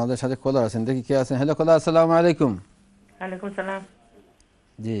শেখ। আমাদের সাথে কলার আছেন, দেখি কে আছেন। হ্যালো কলার, আসসালামু আলাইকুম। ওয়ালাইকুম সালাম।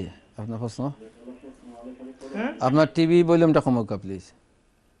 জি, আপনার প্রশ্ন? আপনার টিভি ভলিউমটা কমাকা প্লিজ।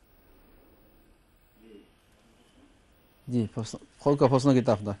 জি, প্রশ্ন কি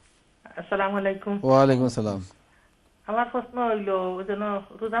আপনার? আসসালামু আলাইকুম। ওয়ালাইকুম আসসালাম। আমার প্রশ্ন হইল, যেন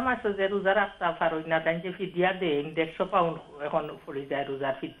রোজা মাসে যে রোজা রাখতে পারই না, তাই যে ফিদিয়া দেন 150 পাউন্ড এখন পড়ে যায়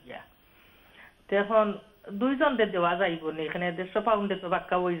রোজার ফিদিয়া, তো এখন দুইজনদের দেওয়া যাইব না? এখানে 150 পাউন্ডে তো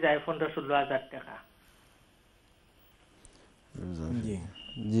বাক্কা হয়ে যায় 15-16 হাজার টাকা। জি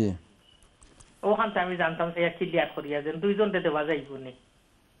জি, ওখানটা আমি জানতাম যে ক্লিয়ার করিয়া দেন দুইজনদের দেওয়া যাইব না।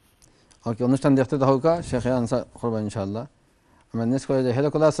 ওকে, অনুষ্ঠান দেখতে তো হোক, শেখে আনসার করবা ইনশাআল্লাহ। আমরা নেক্সট করে যাই। হ্যালো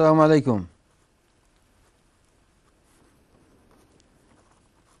কলার, আসসালামু আলাইকুম।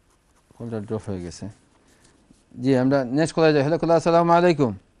 কলটা ড্রপ হয়ে গেছে। জি, আমরা নেক্সট করে যাই। হ্যালো কলার, আসসালামু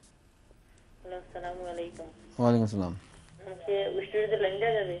আলাইকুম। আসসালামু আলাইকুম। ওয়ালাইকুম আসসালাম। আমাকে স্টুডিওতে লাইন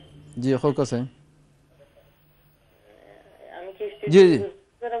দেওয়া যাবে? জি, হোক আছে। আমি কি জি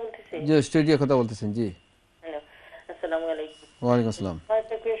স্টুডিও কথা বলতেছি? জি, স্টুডিও কথা বলতেছেন। জি, হ্যালো, আসসালামু আলাইকুম। ওয়ালাইকুম আসসালাম। আমার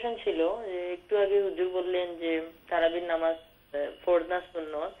একটা কোয়েশ্চন ছিল, যে একটু আগে হুজুর বললেন যে তারাবির নামাজ ফরজ না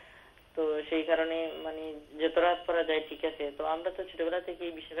সুন্নত, তো সেই কারণে মানে যত রাত পড়া যায় ঠিক আছে। তো আমরা তো ছোটবেলা থেকে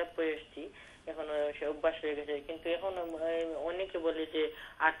এই বিষয়টা পড়ে এসেছি, এখন সে অভ্যাস হয়ে গেছে, কিন্তু এখন অনেকে বলে যে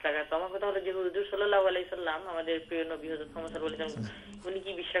 8 রাকাত। তো আমার কথা হলো যে হুজুর সাল্লাল্লাহু আলাইহি সাল্লাম, আমাদের প্রিয় নবী হযরত মুহাম্মদ সাল্লাল্লাহু আলাইহি ওয়াসাল্লাম, উনি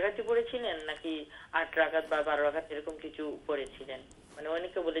কি 20 রাকাতই পড়েছিলেন নাকি 8 রাকাত বা 12 রাকাত এরকম কিছু পড়েছিলেন? মানে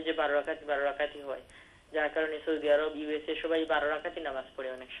অনেকে বলে যে 12 রাকাতই হয়, যার কারণে সৌদি আরব, ইউএসএ সবাই 12 রাকাতই নামাজ পড়ে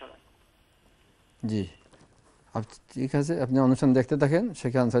অনেক সময়। জি, ঠিক আছে, আপনি অনুষ্ঠান দেখতে থাকেন,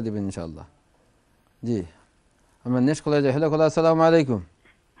 শেখে আনসার দিবেন ইনশাআল্লাহ। জি, আমরা নেক্সট কলে যাই। হ্যালো কলার, আসসালামু আলাইকুম।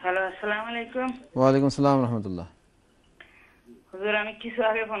 হ্যালো, আসসালামু আলাইকুম। ওয়ালাইকুম আসসালাম রাহমাতুল্লাহ। হুজুর, আমি কিছু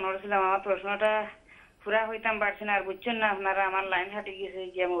আগে ফোন করেছিলাম, আমার প্রশ্নটা পুরা হইতাম পারছি না। আর বুঝছেন না আপনারা, আমার লাইন হাটে গেছে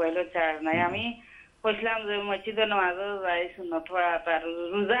গিয়ে মোবাইলের চার্জ নাই। আমি কইছিলাম যে মসজিদের নামাজও যাই, সুন্নত পড়া, তার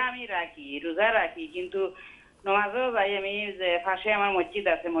রোজা আমি রোজা রাখি, কিন্তু নামাজও যাই আমি, যে পাশে আমার মসজিদ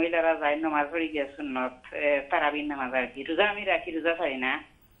আছে, মহিলারা যায় নামাজ পড়ি গিয়ে সুন্নত তারাবির নামাজ আর কি। রোজা আমি রাখি, রোজা পাই না।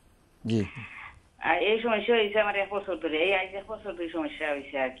 জি, আর এই সমস্যা হয়েছে আমার 1 বছর ধরে, এই 1 বছর ধরে সমস্যা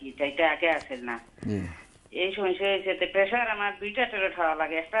হয়েছে আর কি, এটা আগে আসেন না। এই সমস্যা হয়েছে, প্রেশার আমার 2টা ট্যাবলেট খাওয়া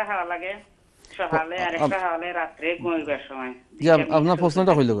লাগে, একটা খাওয়া লাগে সকালে আর একটা খাওয়া লাগে রাত্রে ঘুমাইবার সময়। জি, আপনার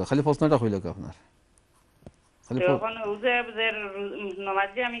প্রশ্নটা হইল, খালি প্রশ্নটা হইল আপনার। তখন নামাজ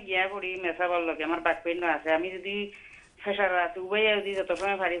যে আমি গিয়া পড়ি মেসাবার লগে, আমার বাক পেন আছে, আমি যদি প্রেশার আছে উবাইয়া যদি যত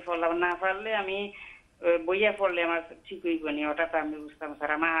সময় পারি পড়লাম, না পারলে আমি বইয়া পড়লে আমার ঠিক হইব নি, ওটা তো আমি বুঝতাম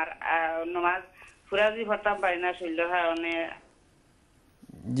স্যার। আমার নামাজ পুরা যদি পড়তাম পারি না শরীরের কারণে।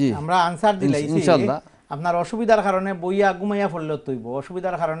 জি, আমরা আনসার দিলাই ইনশাআল্লাহ। আপনার অসুবিধার কারণে বইয়া ঘুমাইয়া পড়লে তৈব,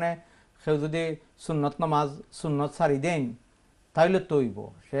 অসুবিধার কারণে কেউ যদি সুন্নত নামাজ সুন্নত সারি দেন তাহলে তৈব,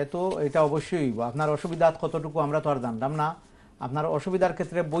 সেহেতু এটা অবশ্যই হইব। আপনার অসুবিধা কতটুকু আমরা তো আর জানতাম না। আপনার অসুবিধার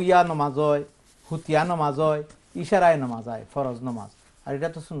ক্ষেত্রে বইয়া নামাজ হয়, হুতিয়া নামাজ হয়, ইশারায় নামাজ হয়, ফরজ নামাজ, আর এটা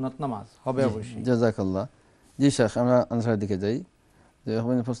তো সুন্নত নামাজ হবে অবশ্যই। জাযাকাল্লাহ। জি শেখ, আমরা আনসারের দিকে যাই। যে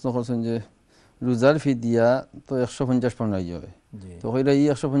আপনি প্রশ্ন করছেন যে রোজার ফিদিয়া তো 150 পাউন্ড আই হবে, তো হইলে এই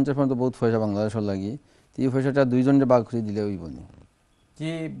 150 পাউন্ড তো বহুত পয়সা বাংলাদেশের লাগি, তো এই পয়সাটা দুইজনে ভাগ করে দিলে হইব নি?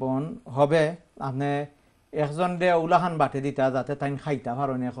 জি বোন, হবে। আপনি একজন দে উলাহান বাটে দিতা, যাতে তাই খাইতা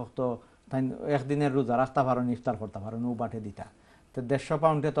পারেন, তো তাই একদিনের রোজা রাখতে পারেন, ইফতার করতে পারেন, ও বাটে দিতা। তো 150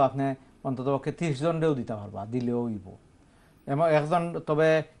 পাউন্ডে তো আপনি অন্তত পক্ষে 30 জনরেও দিতে পারবা, দিলেও হইব। এমন একজন, তবে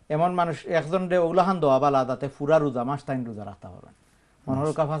এমন মানুষ একজন দে উলাহান দেওয়া বালা, যাতে পুরা রোজা মাস তাই রোজা রাখতে পারবেন। মনে হল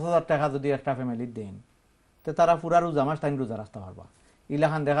 5,000 টাকা যদি একটা ফ্যামিলির দেন, তো তারা পুরা রোজা মাস তাই রোজা রাখতে পারবা।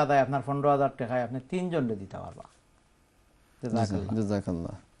 ইলাহান দেখা যায় আপনার 15,000 টাকায় আপনি 3 জনরে দিতে পারবা।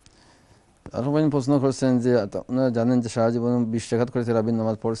 জাযাকাল্লাহ। আর প্রশ্ন করছেন যে আপনারা জানেন যে সারা জীবন 20 রাকাত করে তারাবির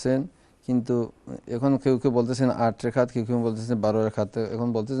নামাজ পড়ছেন, কিন্তু এখন কেউ কেউ বলতেছেন 8 রাকাত, কেউ কেউ বলতেছেন 12 রাকাত, এখন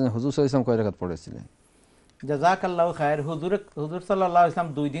বলতেছেন হুজুর সাল্লাল্লাহু আলাইহি ওয়াসাল্লাম কয় রাকাত পড়েছিলেন? জাযাকাল্লাহু খায়ের। হুজুর সাল্লাল্লাহু আলাইহি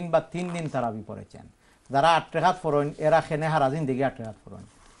ওয়াসাল্লাম 2 দিন বা 3 দিন তারাবি পড়েছেন। যারা 8 রাকাত পড়েন এরা খেনে হারা জিন্দেগি 8 রাকাত পড়েন।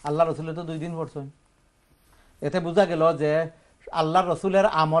 আল্লাহ রাসূল তো 2 দিন পড়ছেন। এতে বোঝা গেল যে আল্লাহর রাসূলের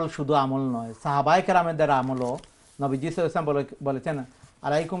আমল শুধু আমল নয়, সাহাবায়ে কেরামদের আমলও নবীজি সাল্লাল্লাহু আলাইহি ওয়াসাল্লাম বলেছেন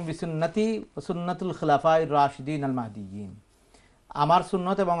আলাইকুম বিসুন্নতি ওয়া সুন্নাতুল খুলাফায়ে রাশিদিন আল মাহদিয়িন। আমার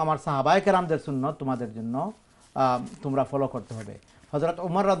সুন্নত এবং আমার সাহাবায়ে কেরামদের সুন্নত তোমাদের জন্য তোমরা ফলো করতে হবে। হযরত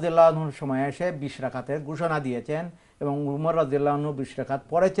ওমর রাদিয়াল্লাহু আনহুর সময়ে এসে 20 রাকাতের ঘোষণা দিয়েছেন এবং ওমর রাদিয়াল্লাহু আনহু 20 রাকাত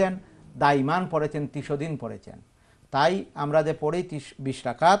পড়েছেন, দাইমান পড়েছেন, 30 দিন পড়েছেন। তাই আমরা যে পড়ি 20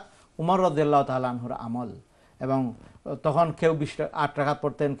 রাকাত ওমর রাদিয়াল্লাহু তাআলা আনহুর আমল। এবং তখন কেউ 8 রাকাত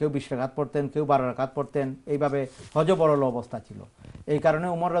পড়তেন, কেউ 20 রাকাত পড়তেন, কেউ 12 রাকাত পড়তেন, এইভাবে হযবরল অবস্থা ছিল। এই কারণে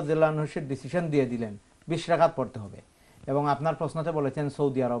ওমর রাদিয়াল্লাহু আনহু ডিসিশন দিয়ে দিলেন 20 রাকাত পড়তে হবে। এবং আপনার প্রশ্নতে বলেছেন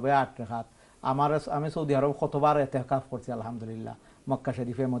সৌদি আরবে 8 রাকাত। আমি সৌদি আরব কতবার ইতিকাফ করছি আলহামদুলিল্লাহ, মক্কা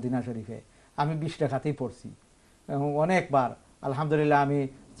শরীফে, মদিনা শরীফে আমি 20 রাকাতই পড়ছি এবং অনেকবার আলহামদুলিল্লাহ আমি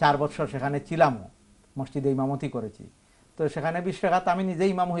 4 বছর সেখানে ছিলামও, মসজিদে ইমামতি করেছি। তো সেখানে 20 রাকাত আমি নিজে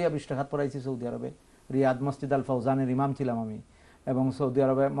ইমাম হইয়া 20 রাকাত পড়াইছি সৌদি আরবে। রিয়াদ মসজিদ আল ফৌজানের ইমাম ছিলাম আমি। এবং সৌদি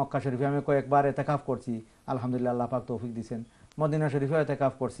আরবে মক্কা শরীফে আমি কয়েকবার ইতিকাফ করছি আলহামদুলিল্লাহ, আল্লাহ পাক তৌফিক দিয়েছেন। মদিনা শরীফেও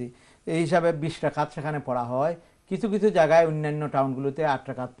ইতিকাফ করছি। এই হিসাবে 20 রাকাত সেখানে পড়া হয়। কিছু কিছু জায়গায় অন্যান্য টাউনগুলোতে 8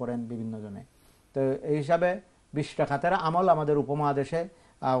 রাকাত পড়েন বিভিন্ন জনে। তো এই হিসাবে 20 রাকাতের আমল আমাদের উপমহাদেশে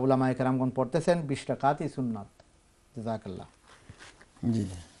উলামায়ে কেরামগণ পড়তেছেন। 20 রাকাতই সুন্নাত। জাযাকাল্লাহ। জি,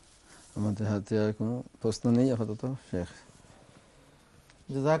 আমাদের হাতে আর কোনো প্রশ্ন নেই আপাতত। শেখ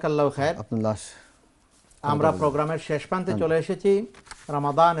জাযাকাল্লাহু খায়ের। আপনার লাশ আমরা প্রোগ্রামের শেষ প্রান্তে চলে এসেছি।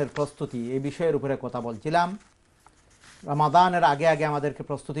 রমাদানের প্রস্তুতি এই বিষয়ের উপরে কথা বলছিলাম। রমাদানের আগে আগে আমাদেরকে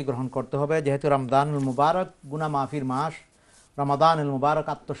প্রস্তুতি গ্রহণ করতে হবে, যেহেতু রমজানুল মুবারক গুনাহ মাফির মাস, রমাদানুল মুবারক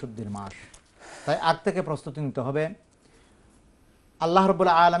আত্মশুদ্ধির মাস। তাই আগ থেকে প্রস্তুতি নিতে হবে। আল্লাহ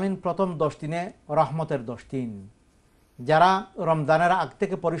রাব্বুল আলামিন প্রথম 10 দিনে রহমতের 10 দিন। যারা রমজানের আগ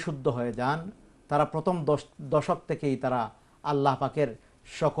থেকে পরিশুদ্ধ হয়ে যান তারা প্রথম দশক থেকেই তারা আল্লাহ পাকের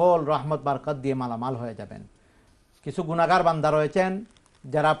সকল রহমত বারকত দিয়ে মালামাল হয়ে যাবেন। কিছু গুনাহগার বান্দা রয়েছেন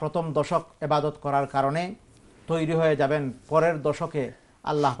যারা প্রথম দশক ইবাদত করার কারণে তৈরি হয়ে যাবেন, পরের দশকে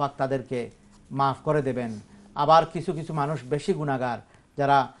আল্লাহ পাক তাদেরকে মাফ করে দেবেন। আবার কিছু কিছু মানুষ বেশি গুনাহগার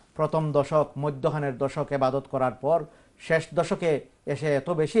যারা প্রথম দশক, মধ্যখানের দশক ইবাদত করার পর শেষ দশকে এসে এত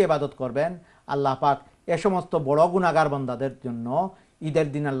বেশি ইবাদত করবেন, আল্লাহ পাক এ সমস্ত বড় গুনাহগার বান্দাদের জন্য ঈদের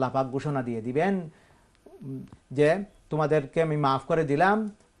দিন আল্লাহ পাক ঘোষণা দিয়ে দিবেন যে তোমাদেরকে আমি মাফ করে দিলাম,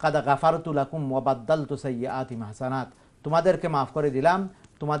 কাদা গাফারতু লাকুম ওয়া বাদদালতু সাইয়্যাতিকুম হাসানাত, তোমাদেরকে মাফ করে দিলাম,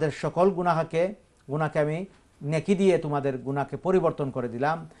 তোমাদের সকল গুনাহকে আমি নেকি দিয়ে তোমাদের গুনাহকে পরিবর্তন করে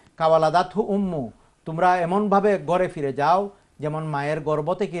দিলাম। কাওয়ালাদাতহু উম্মু, তোমরা এমনভাবে ঘরে ফিরে যাও যেমন মায়ের গর্ভ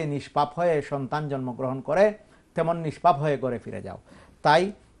থেকে নিষ্পাপ হয়ে সন্তান জন্মগ্রহণ করে তেমন নিষ্পাপ হয়ে ঘরে ফিরে যাও। তাই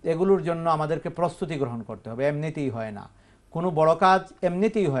এগুলোর জন্য আমাদেরকে প্রস্তুতি গ্রহণ করতে হবে, এমনিতেই হয় না। কোনো বড় কাজ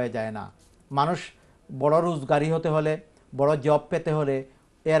এমনিতেই হয়ে যায় না। মানুষ বড় রোজগারি হতে হলে, বড় জব পেতে হলে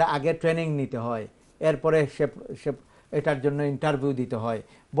এর আগে ট্রেনিং নিতে হয়, এরপরে সে এটার জন্য ইন্টারভিউ দিতে হয়।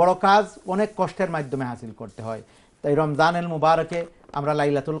 বড় কাজ অনেক কষ্টের মাধ্যমে হাসিল করতে হয়। তাই রমজানুল মুবারকে আমরা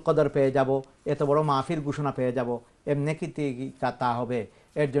লাইলাতুল কদর পেয়ে যাব, এত বড় মাহফিল ঘোষণা পেয়ে যাব, এমনি কি তা হবে?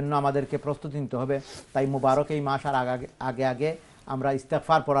 এর জন্য আমাদেরকে প্রস্তুতি নিতে হবে। তাই মুবারক এই মাস আর আগে আগে আমরা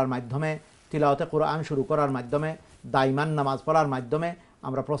ইস্তেগফার পড়ার মাধ্যমে, তিলাওয়াতে কোরআন শুরু করার মাধ্যমে, দাইমান নামাজ পড়ার মাধ্যমে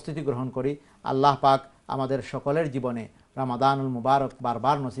আমরা প্রস্তুতি গ্রহণ করি। আল্লাহ পাক আমাদের সকলের জীবনে রমাদানুল মুবারক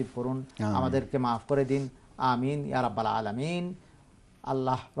বারবার নসিব করুন, আমাদেরকে মাফ করে দিন। আমিন ইয়া রাব্বাল আলামিন।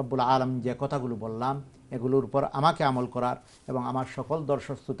 আল্লাহ রব্বুল আলামিন যে কথাগুলো বললাম এগুলোর উপর আমাকে আমল করার এবং আমার সকল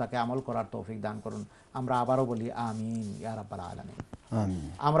দর্শক শ্রোতাকে আমল করার তৌফিক দান করুন। আমরা আবারও বলি আমিন ইয়া রাব্বাল আলামিন।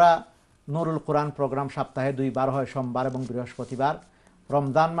 আমরা নুরুল কোরআন প্রোগ্রাম সপ্তাহে 2 বার হয়, সোমবার এবং বৃহস্পতিবার।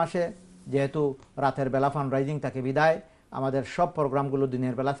 রমজান মাসে যেহেতু রাতের বেলা ফান্ডরাইজিং থাকে বিদায় আমাদের সব প্রোগ্রামগুলো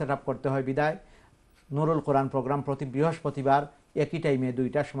দিনের বেলা সেট আপ করতে হয় বিদায় নুরুল কোরআন প্রোগ্রাম প্রতি বৃহস্পতিবার একই টাইমে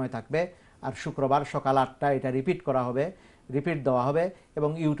 2টার সময় থাকবে, আর শুক্রবার সকাল 8টায় এটা রিপিট দেওয়া হবে এবং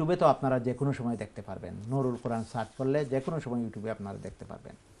ইউটিউবে তো আপনারা যে কোনো সময় দেখতে পারবেন। নুরুল কোরআন সার্চ করলে যে কোনো সময় ইউটিউবে আপনারা দেখতে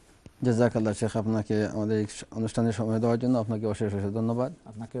পারবেন। জাযাকাল্লাহ শেখ, আপনাকে আমাদের এই অনুষ্ঠানের সময় দেওয়ার জন্য আপনাকে অশেষ অশেষ ধন্যবাদ।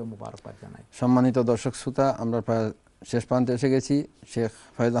 আপনাকেও মুবারকবাদ জানাই। সম্মানিত দর্শক শ্রোতা, আমরা প্রায় শেষ প্রান্তে এসে গেছি। শেখ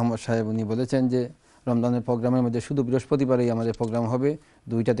ফয়েজ আহমদ সাহেব উনি বলেছেন যে রমজানের প্রোগ্রামের মধ্যে শুধু বৃহস্পতিবারেই আমাদের প্রোগ্রাম হবে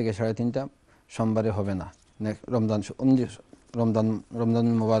 2টা থেকে 3:30, সোমবারে হবে না রমজান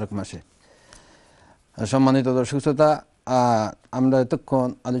মুবারক মাসে। সম্মানিত দর্শক শ্রোতা, আমরা এতক্ষণ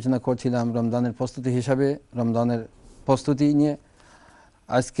আলোচনা করছিলাম রমজানের প্রস্তুতি হিসাবে, রমজানের প্রস্তুতি নিয়ে।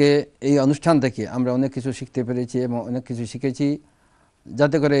 আজকে এই অনুষ্ঠান থেকে আমরা অনেক কিছু শিখতে পেরেছি এবং অনেক কিছু শিখেছি।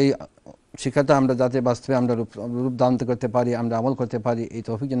 যাতে করে এই শিক্ষাটা আমরা যাতে বাস্তবে আমরা রূপদান করতে পারি, আমরা আমল করতে পারি, এই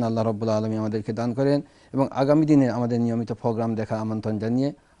তৌফিক যেন আল্লাহ রাব্বুল আলামিন আমাদেরকে দান করেন। এবং আগামী দিনে আমাদের নিয়মিত প্রোগ্রাম দেখার আমন্ত্রণ জানিয়ে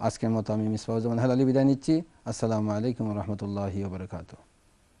আজকের মতো আমি মিসবাহুজ্জামান হেলালি বিদায় নিচ্ছি। আসসালামু আলাইকুম ওয়া রাহমাতুল্লাহি ওয়া বারাকাতুহু।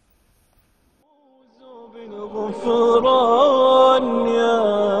 غفران يا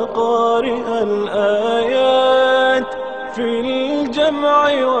قارئ الآيات في الجمع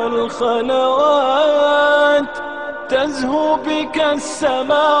والخلوات تزهو بك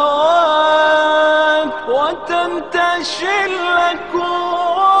السماوات وتنتشي الأكوان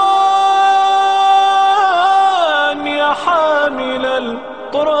يا حامل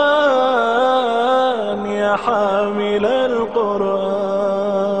القرآن يا حامل القرآن